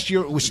ago. Last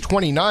year it was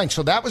 29,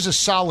 so that was a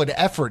solid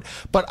effort.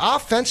 But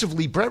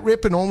offensively, Brett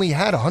Rippon only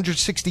had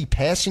 160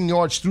 passing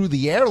yards through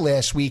the air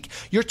last week.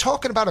 You're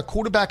talking about a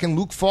quarterback in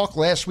Luke Falk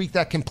last week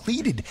that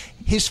completed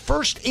his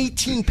first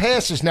 18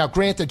 passes. Now,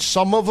 granted,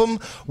 some of them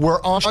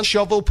were on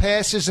shovel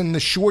passes and the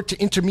short to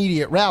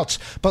intermediate routes,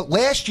 but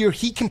last year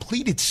he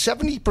completed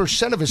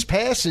 70% of his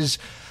passes.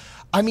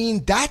 I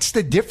mean, that's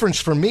the difference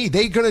for me.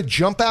 They're going to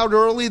jump out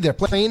early. They're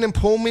playing in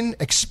Pullman.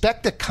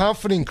 Expect a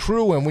confident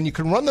crew. And when you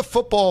can run the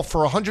football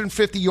for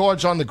 150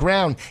 yards on the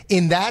ground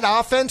in that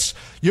offense,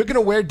 you're going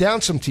to wear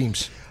down some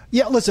teams.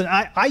 Yeah, listen,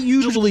 I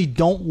usually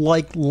don't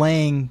like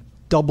laying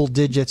double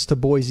digits to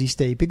Boise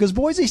State because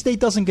Boise State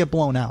doesn't get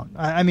blown out.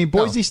 I mean,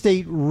 Boise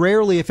State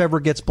rarely, if ever,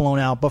 gets blown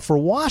out. But for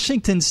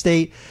Washington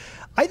State,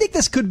 I think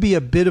this could be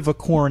a bit of a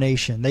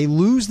coronation. They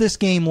lose this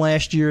game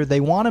last year.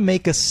 They want to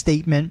make a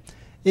statement.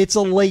 It's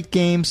a late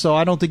game, so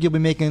I don't think you'll be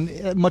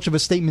making much of a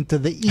statement to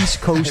the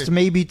East Coast,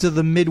 maybe to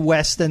the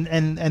Midwest and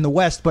the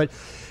West. But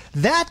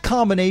that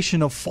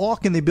combination of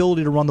Falk and the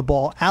ability to run the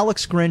ball,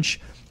 Alex Grinch,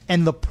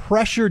 and the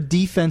pressure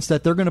defense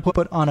that they're going to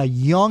put on a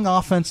young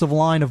offensive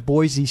line of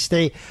Boise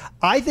State,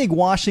 I think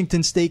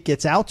Washington State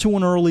gets out to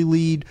an early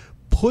lead,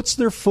 puts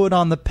their foot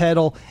on the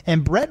pedal,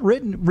 and Brett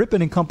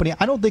Rippon and company,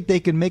 I don't think they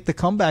can make the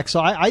comeback.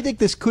 So I think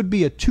this could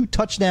be a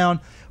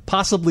 2-touchdown,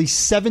 possibly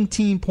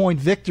 17-point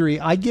victory.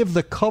 I give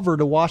the cover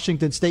to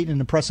Washington State an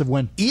impressive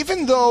win.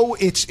 Even though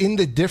it's in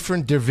the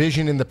different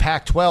division in the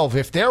Pac-12,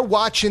 if they're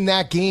watching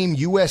that game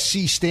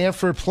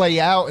USC-Stanford play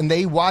out and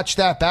they watch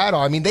that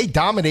battle, I mean, they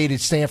dominated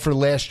Stanford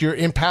last year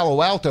in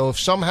Palo Alto. If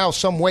somehow,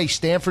 some way,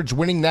 Stanford's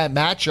winning that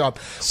matchup.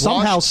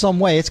 Some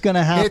way, it's going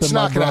to happen. It's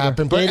not going to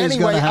happen. But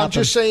anyway, I'm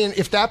just saying,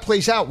 if that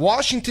plays out,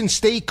 Washington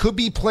State could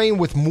be playing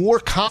with more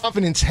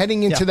confidence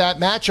heading into that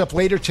matchup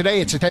later today.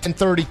 It's a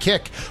 10:30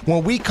 kick.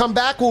 When we come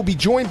back, we'll be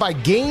joined by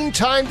Game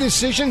Time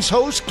Decisions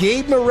host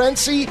Gabe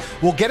Morency.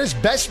 We'll get his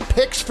best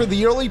picks for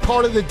the early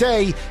part of the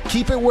day.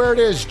 Keep it where it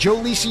is. Joe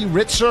Lisi,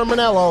 Rich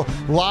Sermonello,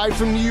 live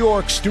from New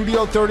York,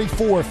 Studio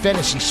 34,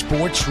 Fantasy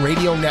Sports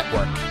Radio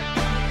Network.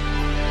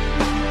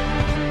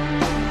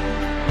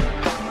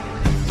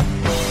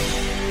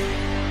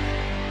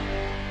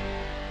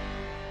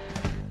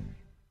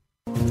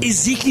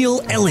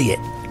 Ezekiel Elliott,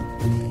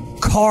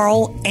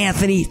 Carl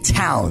Anthony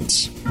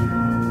Towns,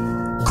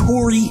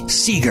 Corey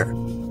Seager.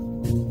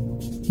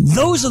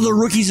 Those are the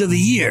rookies of the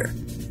year,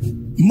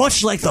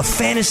 much like the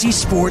Fantasy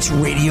Sports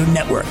Radio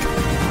Network.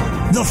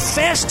 The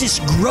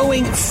fastest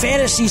growing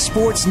fantasy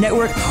sports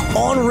network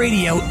on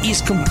radio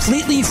is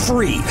completely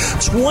free,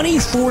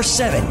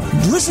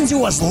 24/7. Listen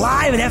to us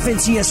live at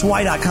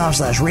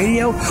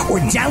fntsy.com/radio or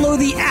download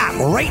the app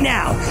right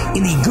now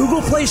in the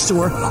Google Play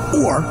Store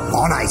or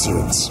on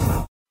iTunes.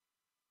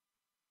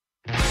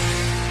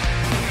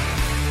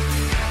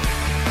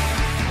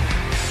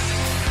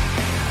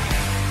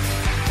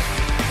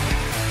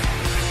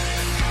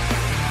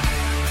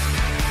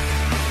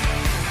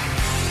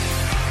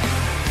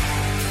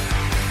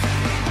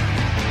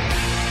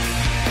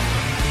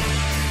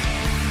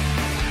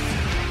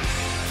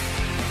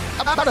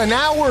 About an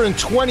hour and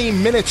 20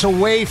 minutes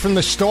away from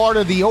the start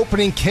of the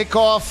opening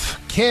kickoff.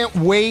 Can't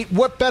wait.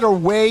 What better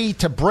way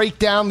to break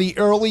down the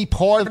early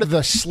part of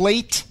the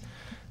slate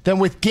than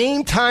with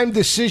Game Time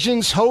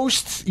Decisions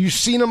host? You've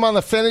seen him on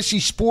the Fantasy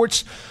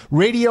Sports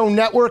Radio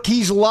Network.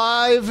 He's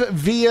live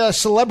via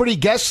celebrity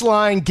guest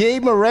line.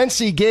 Gabe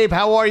Morency. Gabe,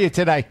 how are you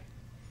today?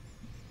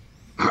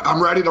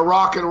 I'm ready to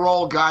rock and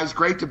roll, guys.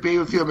 Great to be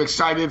with you. I'm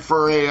excited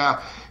for a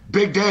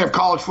big day of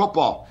college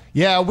football.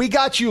 Yeah, we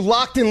got you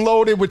locked and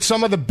loaded with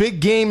some of the big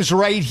games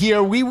right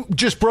here. We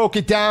just broke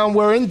it down.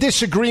 We're in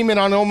disagreement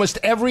on almost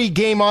every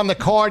game on the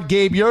card,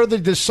 Gabe. You're the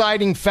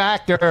deciding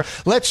factor.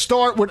 Let's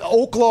start with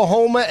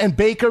Oklahoma and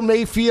Baker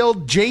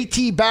Mayfield.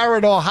 JT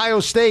Barrett, Ohio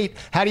State.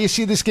 How do you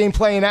see this game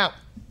playing out?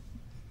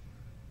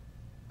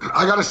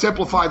 I got to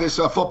simplify this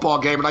football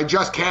game, and I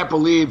just can't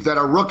believe that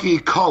a rookie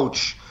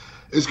coach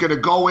is going to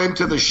go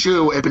into the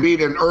shoe and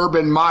beat an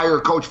Urban Meyer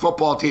coach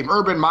football team.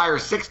 Urban Meyer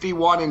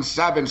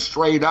 61-7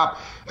 straight up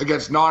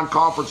against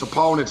non-conference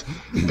opponents.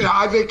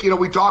 I think,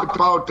 we talked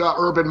about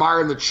Urban Meyer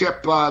and the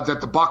chip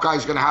that the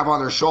Buckeyes are going to have on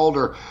their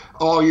shoulder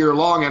all year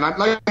long. And I'd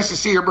like to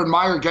see Urban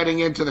Meyer getting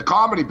into the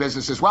comedy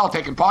business as well,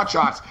 taking pot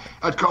shots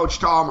at Coach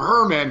Tom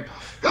Herman.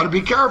 Got to be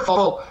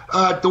careful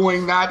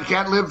doing that. You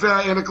can't live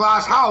in a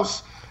glass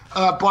house.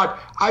 But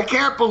I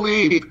can't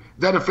believe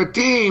that if a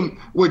team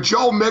with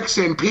Joe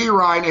Mixon,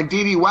 Pirine, and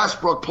Dede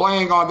Westbrook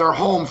playing on their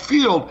home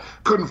field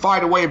couldn't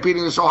find a way of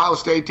beating this Ohio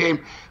State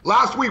team.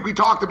 Last week we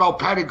talked about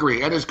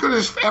pedigree, and as good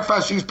as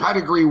FSU's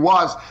pedigree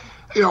was,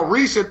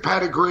 recent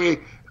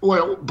pedigree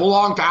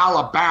belonged to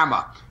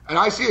Alabama. And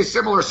I see a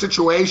similar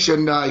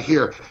situation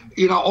here.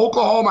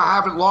 Oklahoma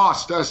haven't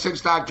lost since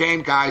that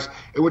game, guys,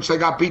 in which they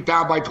got beat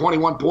down by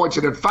 21 points.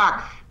 And in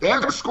fact, they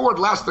haven't scored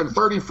less than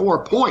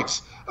 34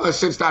 points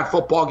since that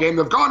football game.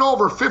 They've gone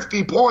over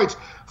 50 points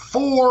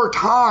 4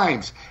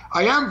 times.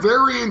 I am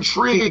very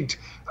intrigued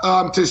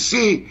to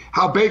see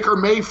how Baker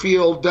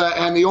Mayfield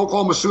and the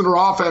Oklahoma Sooner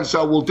offense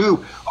will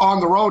do on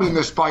the road in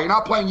this spot. You're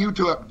not playing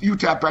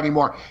UTEP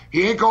anymore.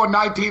 He ain't going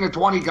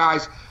 19-20,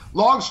 guys.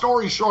 Long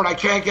story short, I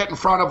can't get in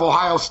front of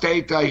Ohio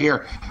State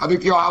here. I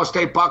think the Ohio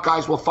State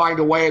Buckeyes will find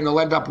a way, and they'll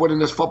end up winning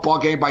this football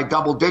game by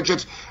double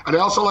digits. And I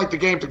also like the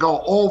game to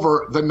go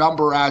over the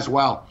number as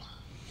well.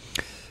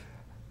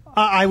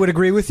 I would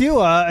agree with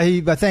you.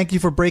 I thank you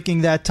for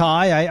breaking that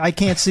tie. I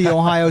can't see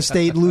Ohio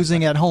State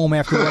losing at home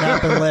after what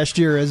happened last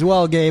year as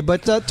well, Gabe.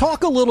 But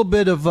talk a little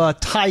bit of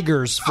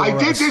Tigers for us. I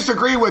did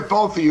disagree with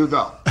both of you,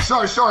 though.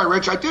 Sorry,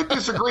 Rich. I did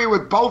disagree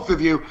with both of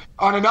you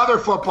on another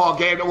football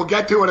game that we'll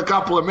get to in a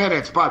couple of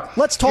minutes. But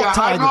let's talk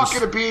Tigers. I'm not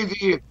going to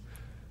be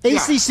the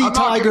ACC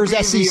Tigers,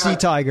 SEC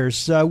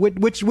Tigers.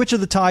 Which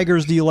of the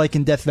Tigers do you like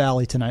in Death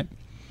Valley tonight?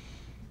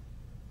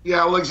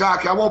 Yeah, well,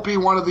 exactly. I won't be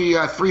one of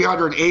the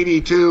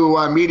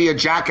 382 media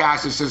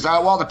jackasses who says,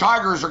 the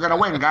Tigers are going to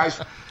win, guys.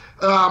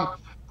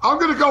 I'm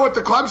going to go with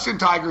the Clemson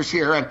Tigers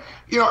here. And,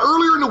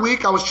 earlier in the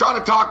week, I was trying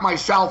to talk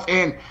myself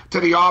in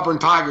to the Auburn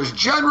Tigers.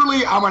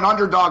 Generally, I'm an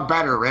underdog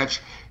bettor, Rich.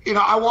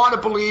 I want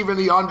to believe in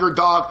the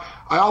underdog.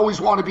 I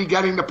always want to be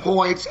getting the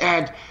points.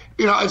 And,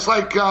 it's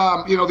like,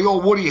 the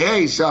old Woody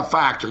Hayes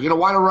factor.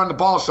 Why do I run the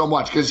ball so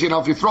much? Because,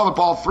 if you throw the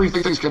ball, 3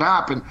 things can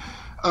happen.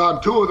 2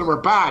 of them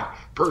are bad,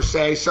 per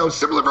se. So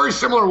very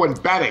similar when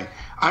betting.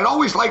 I'd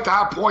always like to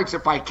have points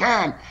if I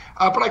can,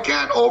 but I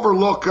can't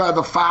overlook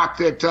the fact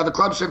that the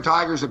Clemson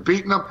Tigers have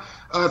beaten them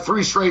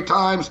 3 straight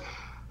times.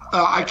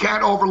 I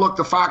can't overlook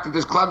the fact that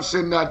this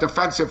Clemson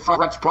defensive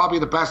front's probably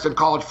the best in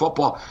college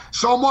football.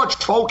 So much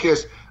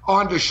focus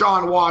on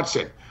Deshaun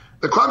Watson.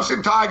 The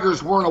Clemson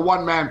Tigers weren't a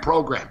one-man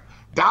program.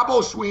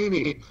 Dabo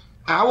Swinney,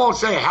 I won't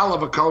say a hell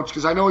of a coach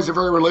because I know he's a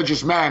very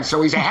religious man,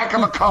 so he's a heck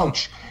of a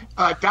coach.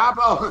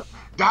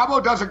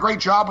 Dabo does a great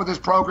job with this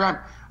program.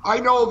 I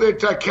know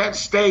that Kent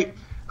State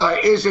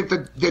isn't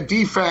the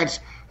defense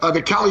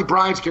that Kelly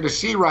Bryant's going to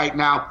see right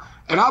now.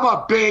 And I'm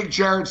a big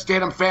Jarrett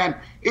Stidham fan.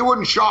 It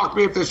wouldn't shock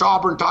me if this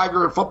Auburn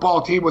Tiger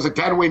football team was a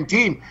 10-win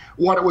team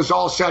when it was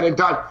all said and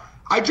done.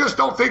 I just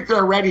don't think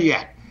they're ready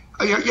yet.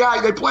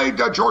 Yeah, they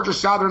played Georgia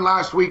Southern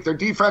last week. Their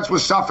defense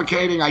was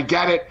suffocating. I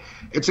get it.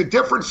 It's a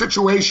different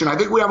situation. I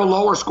think we have a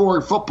lower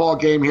scoring football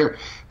game here.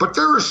 But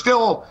there are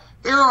still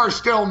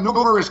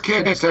numerous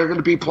kids that are going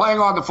to be playing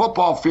on the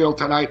football field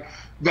tonight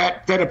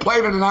that have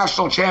played in a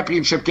national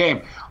championship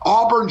game.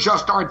 Auburn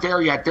just aren't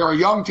there yet. They're a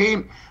young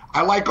team.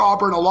 I like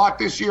Auburn a lot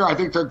this year. I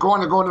think they're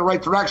going to go in the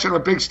right direction. I'm a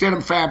big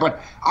Stidham fan,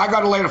 but I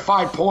got to lay the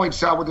 5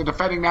 points with the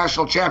defending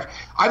national champ.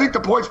 I think the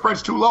point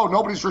spread's too low.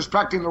 Nobody's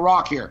respecting the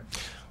Rock here.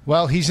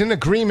 Well, he's in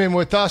agreement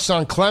with us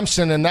on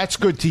Clemson, and that's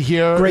good to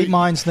hear. Great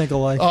minds think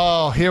alike.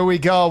 Oh, here we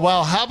go.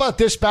 Well, how about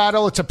this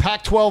battle? It's a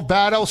Pac-12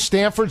 battle.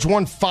 Stanford's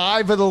won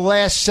 5 of the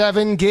last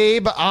 7,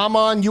 Gabe. I'm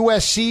on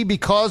USC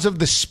because of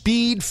the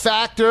speed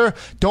factor.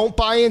 Don't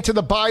buy into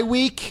the bye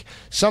week.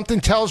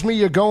 Something tells me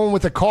you're going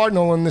with the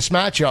Cardinal in this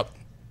matchup.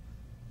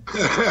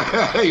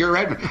 You're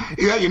right.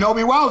 Yeah, you know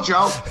me well,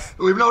 Joe.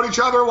 We've known each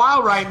other a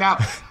while right now.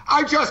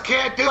 I just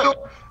can't do it.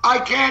 I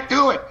can't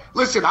do it.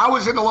 Listen, I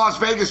was in the Las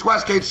Vegas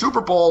Westgate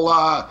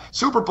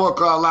Superbook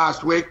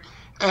last week,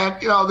 and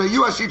the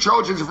USC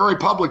Trojans are a very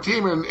public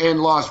team in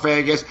Las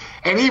Vegas,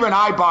 and even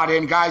I bought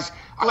in, guys.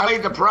 I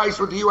laid the price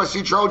with the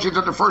USC Trojans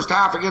in the first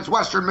half against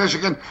Western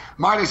Michigan,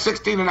 minus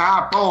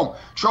 16.5. Boom.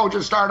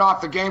 Trojans start off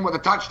the game with a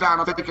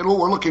touchdown. I'm thinking,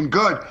 we're looking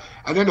good.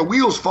 And then the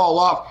wheels fall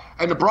off,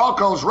 and the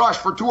Broncos rush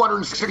for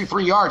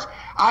 263 yards.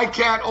 I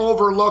can't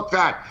overlook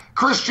that.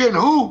 Christian,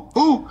 who?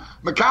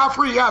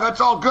 McCaffrey? Yeah,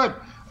 that's all good.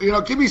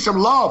 Give me some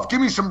love.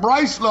 Give me some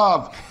Bryce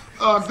love.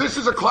 This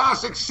is a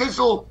classic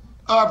sizzle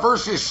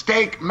versus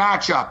steak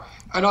matchup.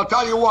 And I'll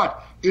tell you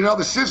what,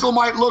 the sizzle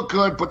might look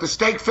good, but the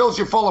steak fills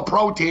you full of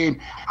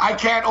protein. I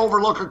can't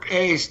overlook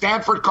a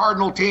Stanford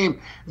Cardinal team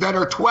that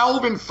are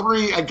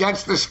 12-3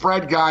 against the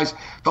spread, guys.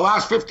 The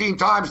last 15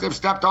 times they've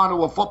stepped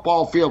onto a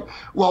football field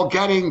while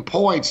getting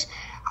points.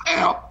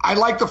 I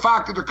like the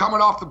fact that they're coming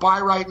off the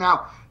bye right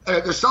now.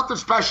 There's something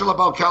special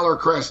about Keller,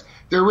 Chris.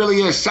 There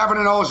really is.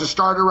 7-0 as a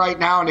starter right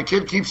now, and the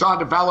kid keeps on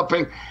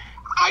developing.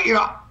 I'm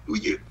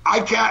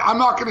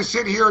not going to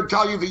sit here and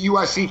tell you that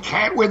USC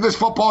can't win this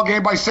football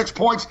game by 6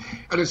 points,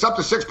 and it's up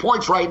to 6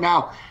 points right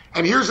now.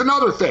 And here's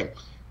another thing.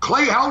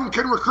 Clay Helton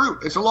can recruit.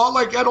 It's a lot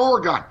like at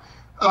Oregon.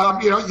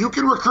 You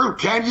can recruit.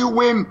 Can you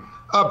win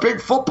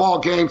big football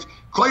games?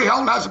 Clay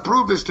Helton hasn't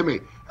proved this to me.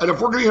 And if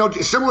we're going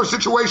to, similar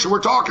situation, we're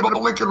talking about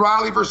Lincoln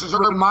Riley versus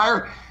Urban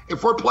Meyer.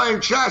 If we're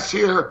playing chess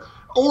here,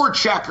 or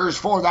checkers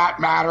for that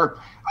matter,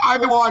 I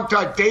want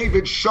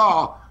David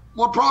Shaw.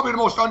 Well, probably the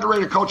most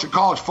underrated coach in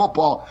college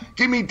football.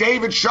 Give me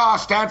David Shaw,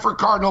 Stanford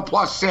Cardinal,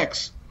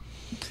 +6.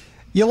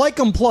 You like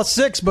them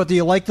 +6, but do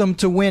you like them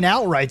to win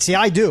outright? See,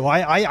 I do.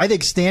 I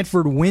think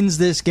Stanford wins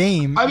this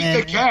game. I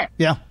think they can.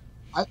 Yeah.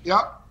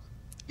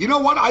 You know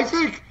what? I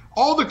think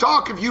all the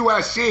talk of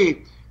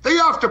USC, they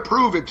have to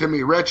prove it to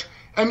me, Rich.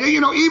 And,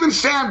 even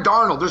Sam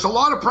Darnold, there's a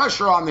lot of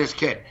pressure on this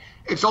kid.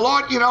 It's a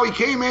lot, he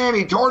came in,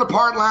 he tore it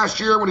apart last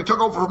year when he took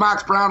over for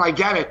Max Brown. I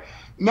get it.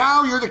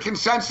 Now you're the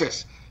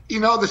consensus.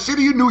 The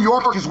city of New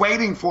York is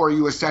waiting for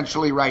you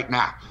essentially right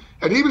now.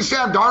 And even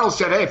Sam Darnold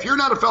said, hey, if you're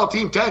an NFL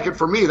team tanking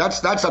for me,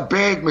 that's a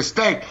big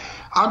mistake.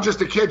 I'm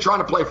just a kid trying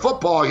to play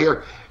football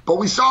here. But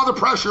we saw the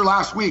pressure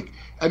last week,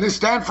 and this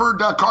Stanford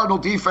Cardinal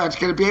defense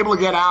can be able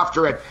to get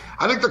after it.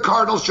 I think the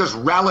Cardinals just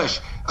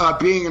relish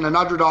being in an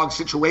underdog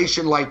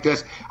situation like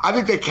this. I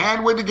think they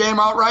can win the game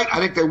outright. I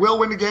think they will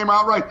win the game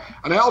outright.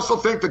 And I also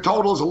think the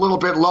total is a little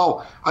bit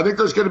low. I think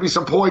there's going to be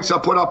some points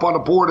put up on the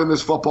board in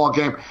this football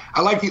game.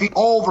 I like the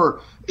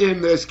over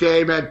in this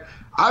game. And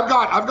I've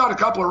got a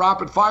couple of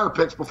rapid fire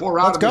picks before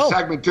rounding this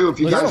segment too. If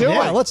you guys do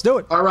it, let's do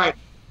it. All right.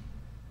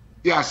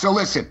 Yeah. So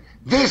listen,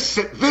 this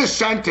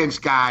sentence,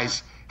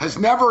 guys, has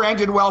never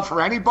ended well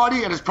for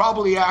anybody, and has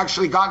probably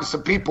actually gotten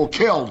some people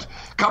killed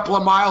a couple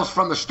of miles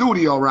from the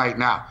studio right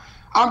now.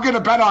 I'm going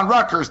to bet on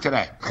Rutgers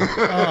today.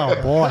 Oh,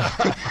 boy.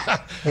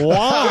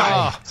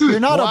 Wow. You're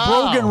not a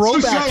Brogan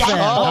Roback fan.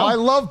 I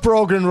love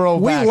Brogan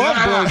Roback. We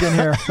love Brogan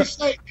here.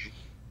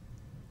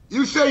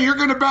 You say you're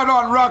going to bet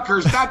on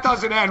Rutgers. That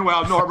doesn't end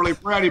well normally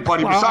for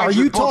anybody besides Are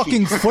you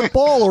talking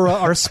football or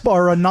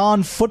a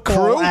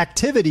non-football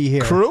activity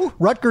here? Crew?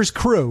 Rutgers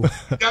Crew.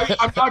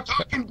 I'm not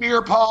talking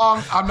beer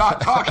pong. I'm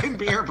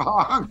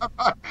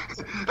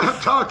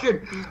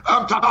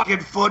talking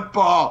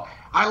football.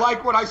 I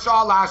like what I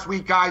saw last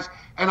week, guys,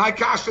 and I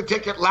cashed a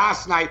ticket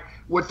last night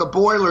with the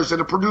Boilers and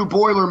the Purdue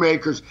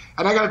Boilermakers.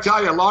 And I got to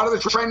tell you, a lot of the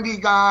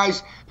trendy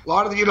guys, a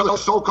lot of the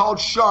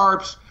so-called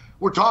sharps,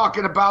 we're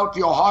talking about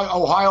the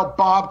Ohio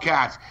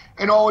Bobcats,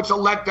 and it's a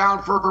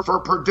letdown for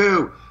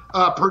Purdue.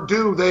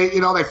 Purdue,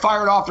 they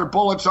fired off their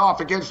bullets off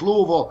against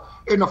Louisville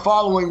in the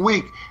following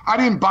week. I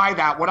didn't buy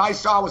that. What I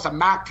saw was a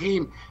MAC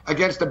team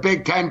against a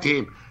Big Ten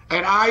team,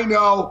 and I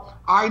know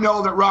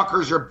that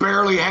Rutgers are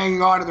barely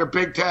hanging on to their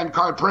Big Ten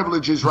card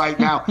privileges right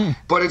now,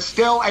 but it's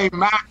still a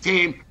MAC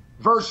team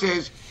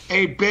versus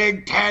a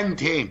Big Ten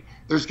team.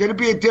 There's going to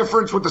be a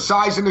difference with the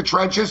size in the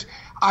trenches.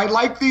 I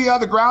like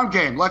the ground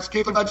game. Let's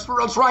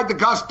ride the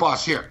Gus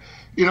bus here.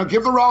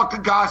 Give the rock to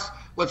Gus.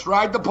 Let's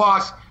ride the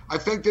bus. I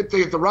think that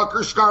the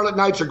Rutgers Scarlet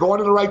Knights are going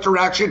in the right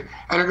direction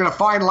and are going to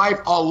find life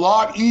a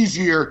lot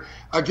easier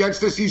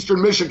against this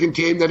Eastern Michigan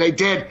team than they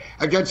did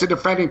against the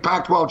defending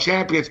Pac-12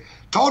 champions.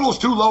 Total's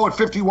too low at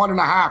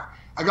 51.5.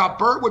 I got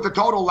burnt with the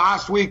total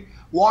last week.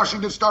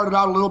 Washington started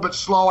out a little bit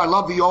slow. I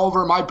love the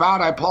over. My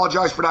bad. I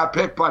apologize for that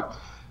pick, but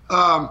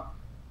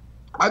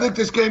I think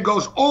this game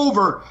goes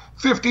over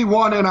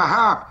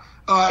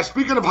 51.5.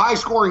 Speaking of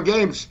high-scoring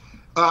games,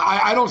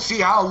 I don't see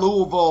how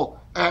Louisville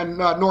and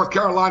North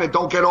Carolina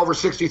don't get over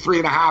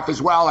 63.5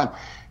 as well. And,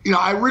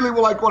 I really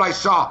like what I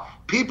saw.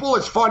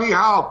 It's funny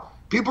how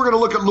people are going to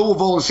look at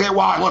Louisville and say,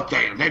 well, look,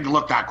 they didn't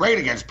look that great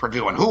against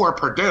Purdue. And who are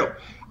Purdue?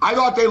 I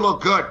thought they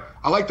looked good.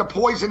 I like the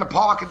poise in the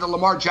pocket that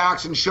Lamar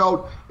Jackson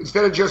showed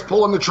instead of just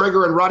pulling the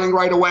trigger and running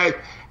right away.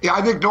 Yeah,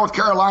 I think North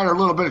Carolina are in a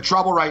little bit of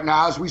trouble right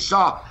now, as we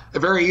saw a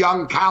very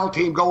young Cal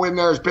team go in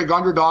there as big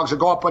underdogs and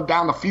go up and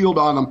down the field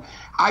on them.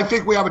 I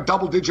think we have a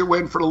double-digit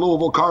win for the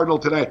Louisville Cardinal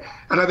today,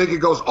 and I think it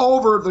goes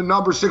over the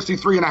number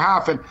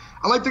 63.5. And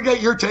I'd like to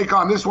get your take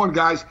on this one,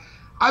 guys.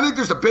 I think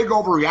there's a big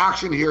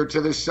overreaction here to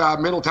this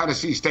Middle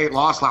Tennessee State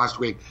loss last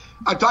week.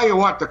 I tell you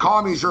what, the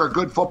Commies are a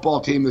good football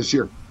team this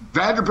year.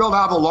 Vanderbilt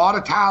have a lot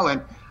of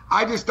talent.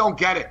 I just don't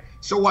get it.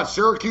 So what,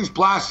 Syracuse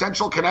blast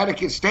Central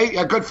Connecticut State?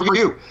 Yeah, good for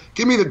you.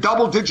 Give me the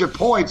double-digit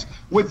points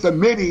with the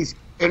middies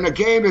in a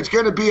game that's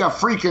going to be a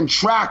freaking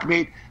track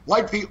meet,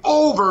 like the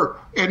over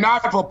in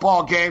that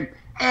football game.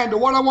 And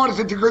what I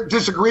wanted to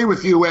disagree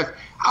with you with,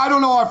 I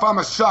don't know if I'm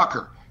a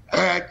sucker.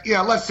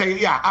 Let's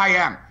say, I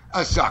am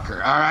a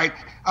sucker, all right?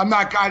 I'm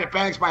not a guy that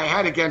bangs my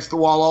head against the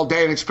wall all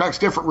day and expects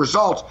different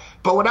results.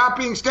 But with that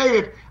being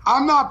stated,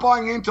 I'm not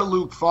buying into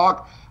Luke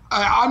Falk.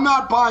 I'm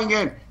not buying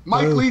in.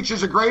 Mike Leach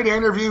is a great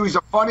interview. He's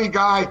a funny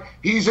guy.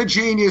 He's a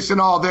genius in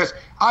all this.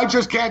 I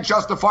just can't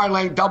justify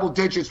laying double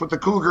digits with the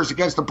Cougars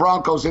against the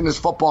Broncos in this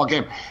football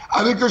game.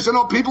 I think there's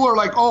people are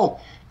like,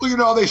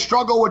 they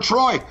struggle with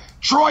Troy.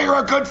 Troy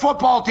are a good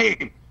football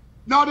team.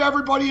 Not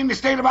everybody in the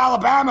state of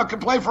Alabama can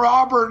play for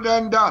Auburn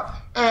and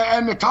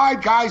the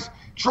Tide guys.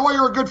 Troy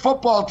are a good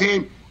football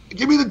team.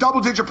 Give me the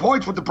double-digit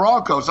points with the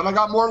Broncos, and I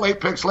got more late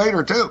picks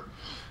later, too.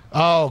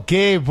 Oh,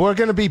 Gabe, we're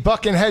going to be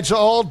bucking heads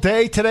all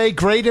day today.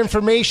 Great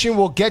information.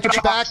 We'll get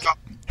you back.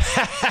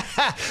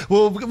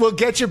 We'll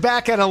get you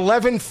back at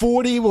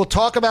 11:40. We'll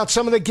talk about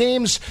some of the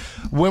games.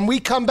 When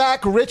we come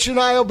back, Rich and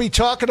I will be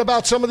talking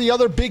about some of the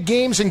other big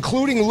games,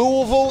 including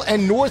Louisville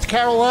and North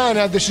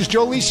Carolina. This is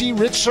Joe Lisi,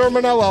 Rich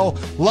Sermonello,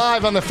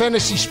 live on the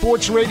Fantasy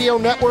Sports Radio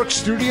Network,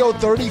 Studio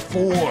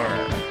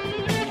 34.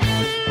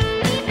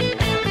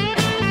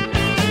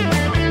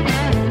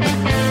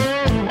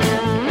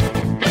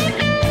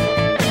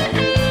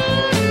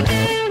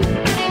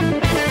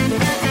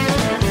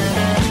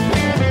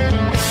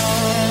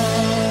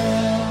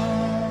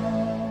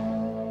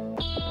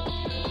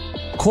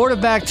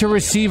 Quarterback to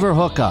receiver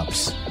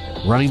hookups,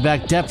 running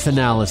back depth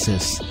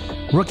analysis,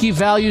 rookie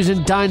values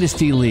in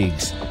dynasty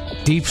leagues,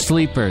 deep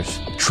sleepers,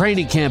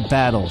 training camp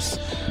battles.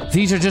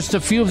 These are just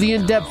a few of the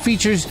in-depth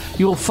features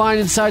you will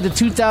find inside the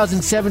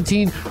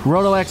 2017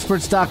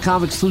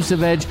 RotoExperts.com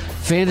exclusive Edge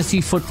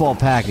Fantasy Football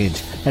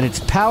Package. And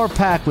it's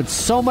power-packed with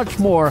so much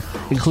more,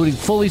 including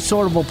fully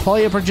sortable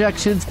player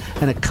projections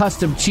and a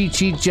custom cheat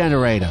sheet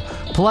generator.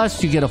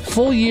 Plus, you get a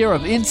full year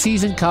of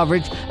in-season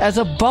coverage as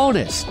a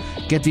bonus.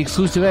 Get the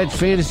exclusive Edge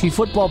Fantasy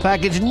Football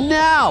Package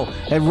now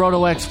at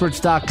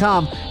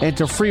RotoExperts.com.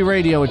 Enter free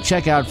radio at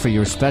checkout for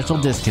your special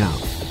discount.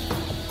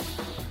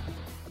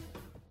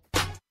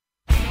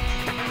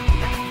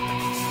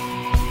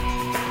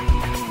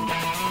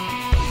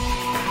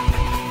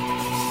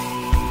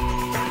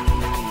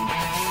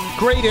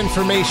 Great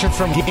information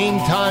from Game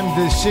Time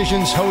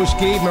Decisions host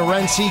Gabe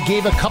Morency.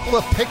 Gave a couple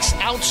of picks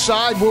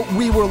outside what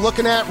we were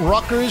looking at,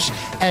 Rutgers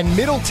and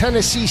Middle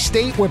Tennessee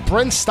State with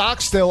Brent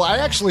Stockstill. I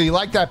actually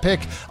like that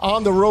pick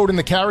on the road in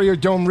the Carrier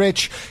Dome,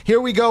 Rich.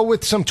 Here we go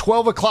with some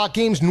 12 o'clock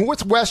games.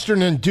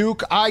 Northwestern and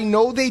Duke. I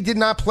know they did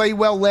not play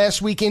well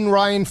last week in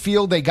Ryan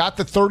Field. They got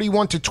the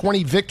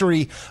 31-20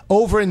 victory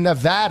over in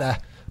Nevada.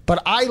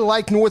 But I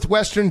like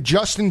Northwestern,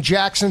 Justin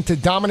Jackson, to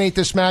dominate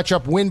this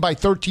matchup, win by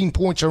 13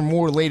 points or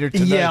more later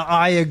today. Yeah,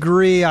 I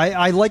agree.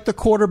 I like the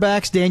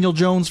quarterbacks, Daniel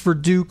Jones for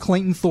Duke,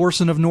 Clayton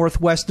Thorson of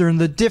Northwestern.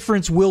 The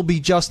difference will be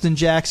Justin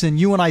Jackson.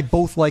 You and I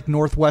both like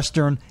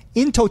Northwestern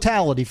in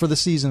totality for the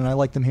season, and I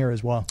like them here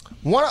as well.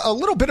 A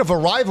little bit of a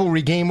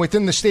rivalry game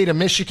within the state of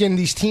Michigan.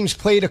 These teams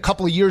played a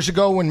couple of years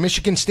ago when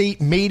Michigan State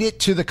made it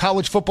to the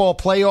college football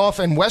playoff,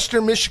 and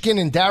Western Michigan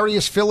and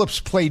Darius Phillips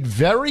played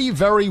very,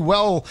 very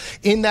well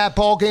in that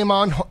ball game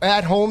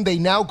at home. They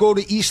now go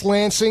to East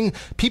Lansing.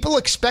 People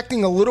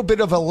expecting a little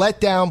bit of a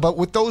letdown, but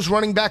with those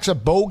running backs of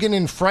Bogan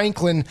and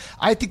Franklin,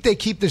 I think they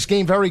keep this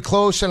game very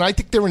close, and I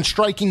think they're in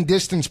striking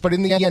distance, but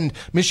in the end,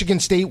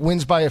 Michigan State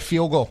wins by a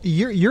field goal.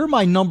 You're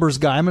my numbers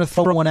guy. I'm going to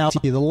throw one out to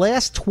you. The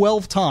last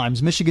 12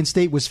 times Michigan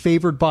State was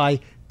favored by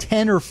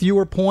 10 or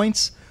fewer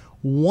points,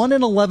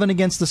 1-11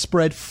 against the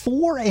spread,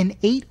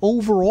 4-8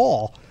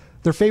 overall.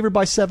 They're favored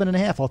by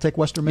 7.5. I'll take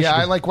Western Michigan.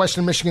 Yeah, I like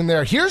Western Michigan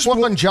there. Here's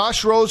one.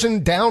 Josh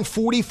Rosen down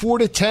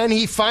 44-10.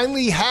 He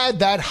finally had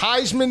that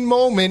Heisman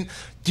moment.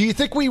 Do you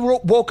think we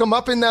woke him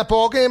up in that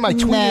ballgame? I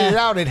tweeted it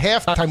out at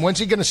halftime. When's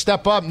he going to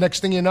step up? Next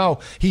thing you know,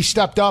 he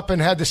stepped up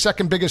and had the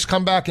second biggest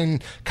comeback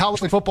in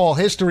college football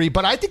history.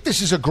 But I think this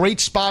is a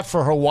great spot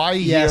for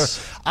Hawaii here.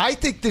 I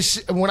think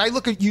this, when I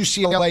look at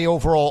UCLA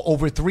overall,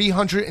 over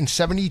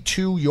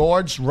 372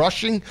 yards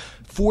rushing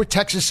for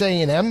Texas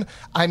A&M.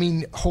 I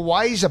mean,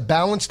 Hawaii's a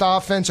balanced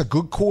offense, a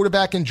good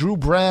quarterback in Drew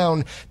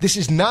Brown. This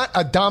is not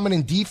a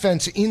dominant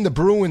defense in the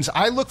Bruins.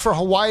 I look for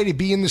Hawaii to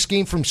be in this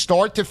game from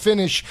start to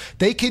finish.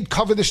 They could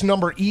cover this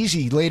number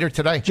easy later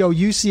today. Joe,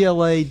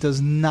 UCLA does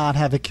not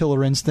have a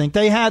killer instinct.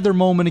 They had their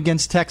moment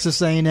against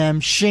Texas A&M.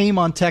 Shame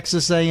on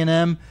Texas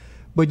A&M.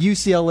 But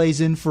UCLA's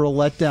in for a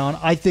letdown.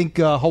 I think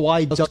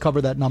Hawaii does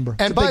cover that number.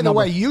 And by the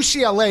way,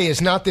 UCLA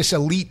is not this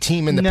elite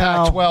team in the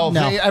Pac-12.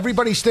 No.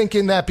 Everybody's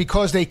thinking that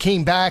because they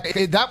came back,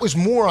 that was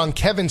more on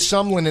Kevin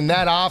Sumlin and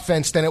that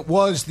offense than it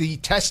was the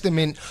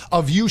testament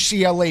of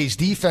UCLA's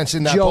defense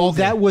in that ballgame. Joe,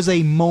 that was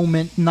a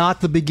moment,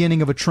 not the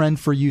beginning of a trend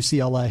for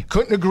UCLA.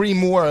 Couldn't agree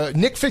more.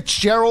 Nick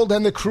Fitzgerald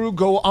and the crew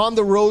go on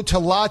the road to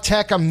La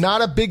Tech. I'm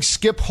not a big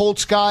Skip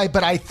Holtz guy,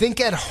 but I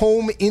think at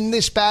home in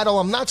this battle,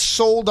 I'm not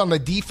sold on the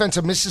defense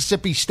of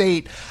Mississippi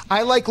State.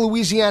 I like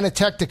Louisiana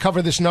Tech to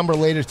cover this number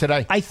later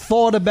today. I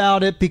thought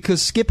about it because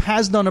Skip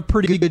has done a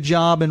pretty good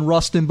job in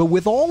Ruston, but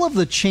with all of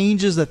the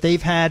changes that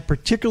they've had,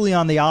 particularly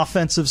on the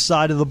offensive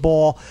side of the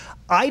ball,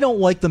 I don't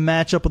like the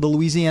matchup of the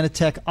Louisiana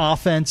Tech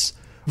offense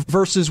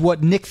versus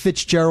what Nick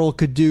Fitzgerald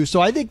could do.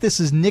 So I think this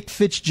is Nick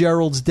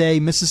Fitzgerald's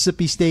day.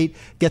 Mississippi State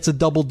gets a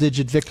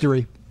double-digit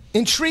victory.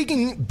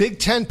 Intriguing Big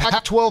Ten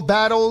Pac-12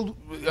 battle.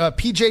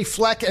 PJ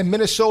Fleck and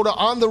Minnesota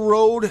on the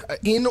road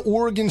in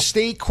Oregon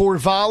State,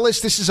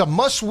 Corvallis. This is a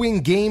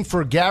must-win game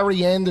for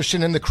Gary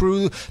Anderson and the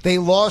crew. They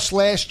lost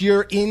last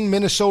year in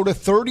Minnesota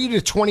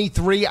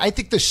 30-23. I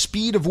think the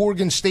speed of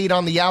Oregon State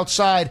on the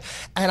outside,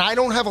 and I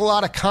don't have a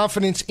lot of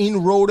confidence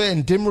in Rhoda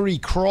and Dimmery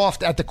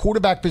Croft at the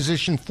quarterback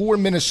position for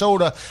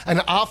Minnesota.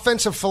 An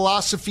offensive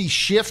philosophy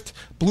shift,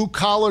 blue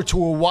collar to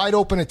a wide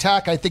open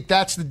attack. I think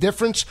that's the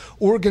difference.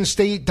 Oregon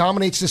State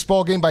dominates this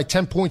ball game by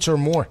 10 points or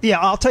more. Yeah,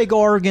 I'll take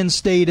Oregon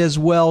State as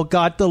well.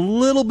 Got a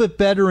little bit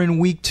better in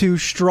week 2,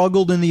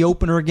 struggled in the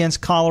opener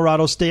against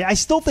Colorado State. I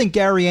still think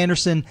Gary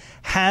Anderson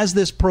has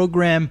this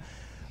program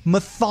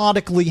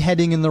methodically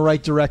heading in the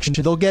right direction.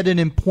 They'll get an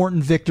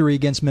important victory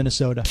against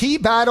Minnesota. Key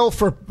battle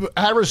for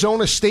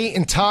Arizona State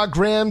and Todd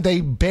Graham. They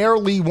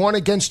barely won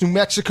against New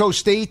Mexico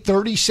State,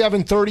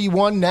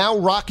 37-31. Now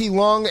Rocky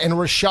Long and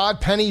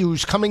Rashad Penny,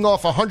 who's coming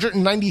off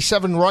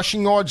 197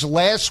 rushing yards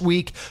last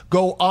week,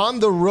 go on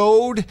the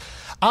road.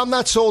 I'm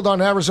not sold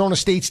on Arizona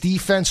State's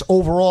defense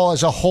overall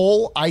as a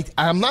whole.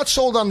 I'm not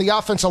sold on the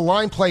offensive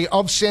line play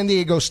of San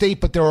Diego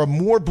State, but they're a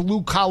more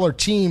blue-collar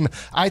team.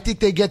 I think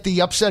they get the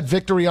upset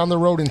victory on the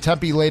road in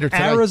Tempe later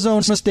tonight.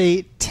 Arizona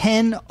State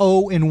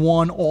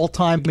 10-0-1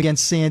 all-time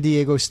against San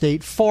Diego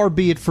State. Far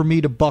be it for me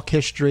to buck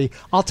history.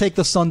 I'll take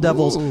the Sun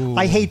Devils. Ooh.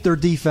 I hate their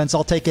defense.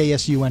 I'll take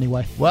ASU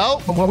anyway.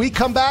 Well, when we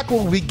come back,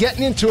 we'll be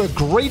getting into a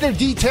greater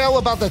detail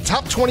about the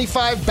top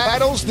 25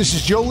 battles. This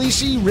is Joe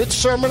Lisi, Rich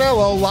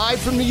Sermonello, live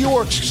from New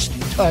York.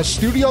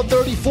 Studio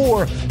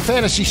 34,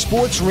 Fantasy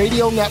Sports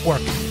Radio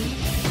Network.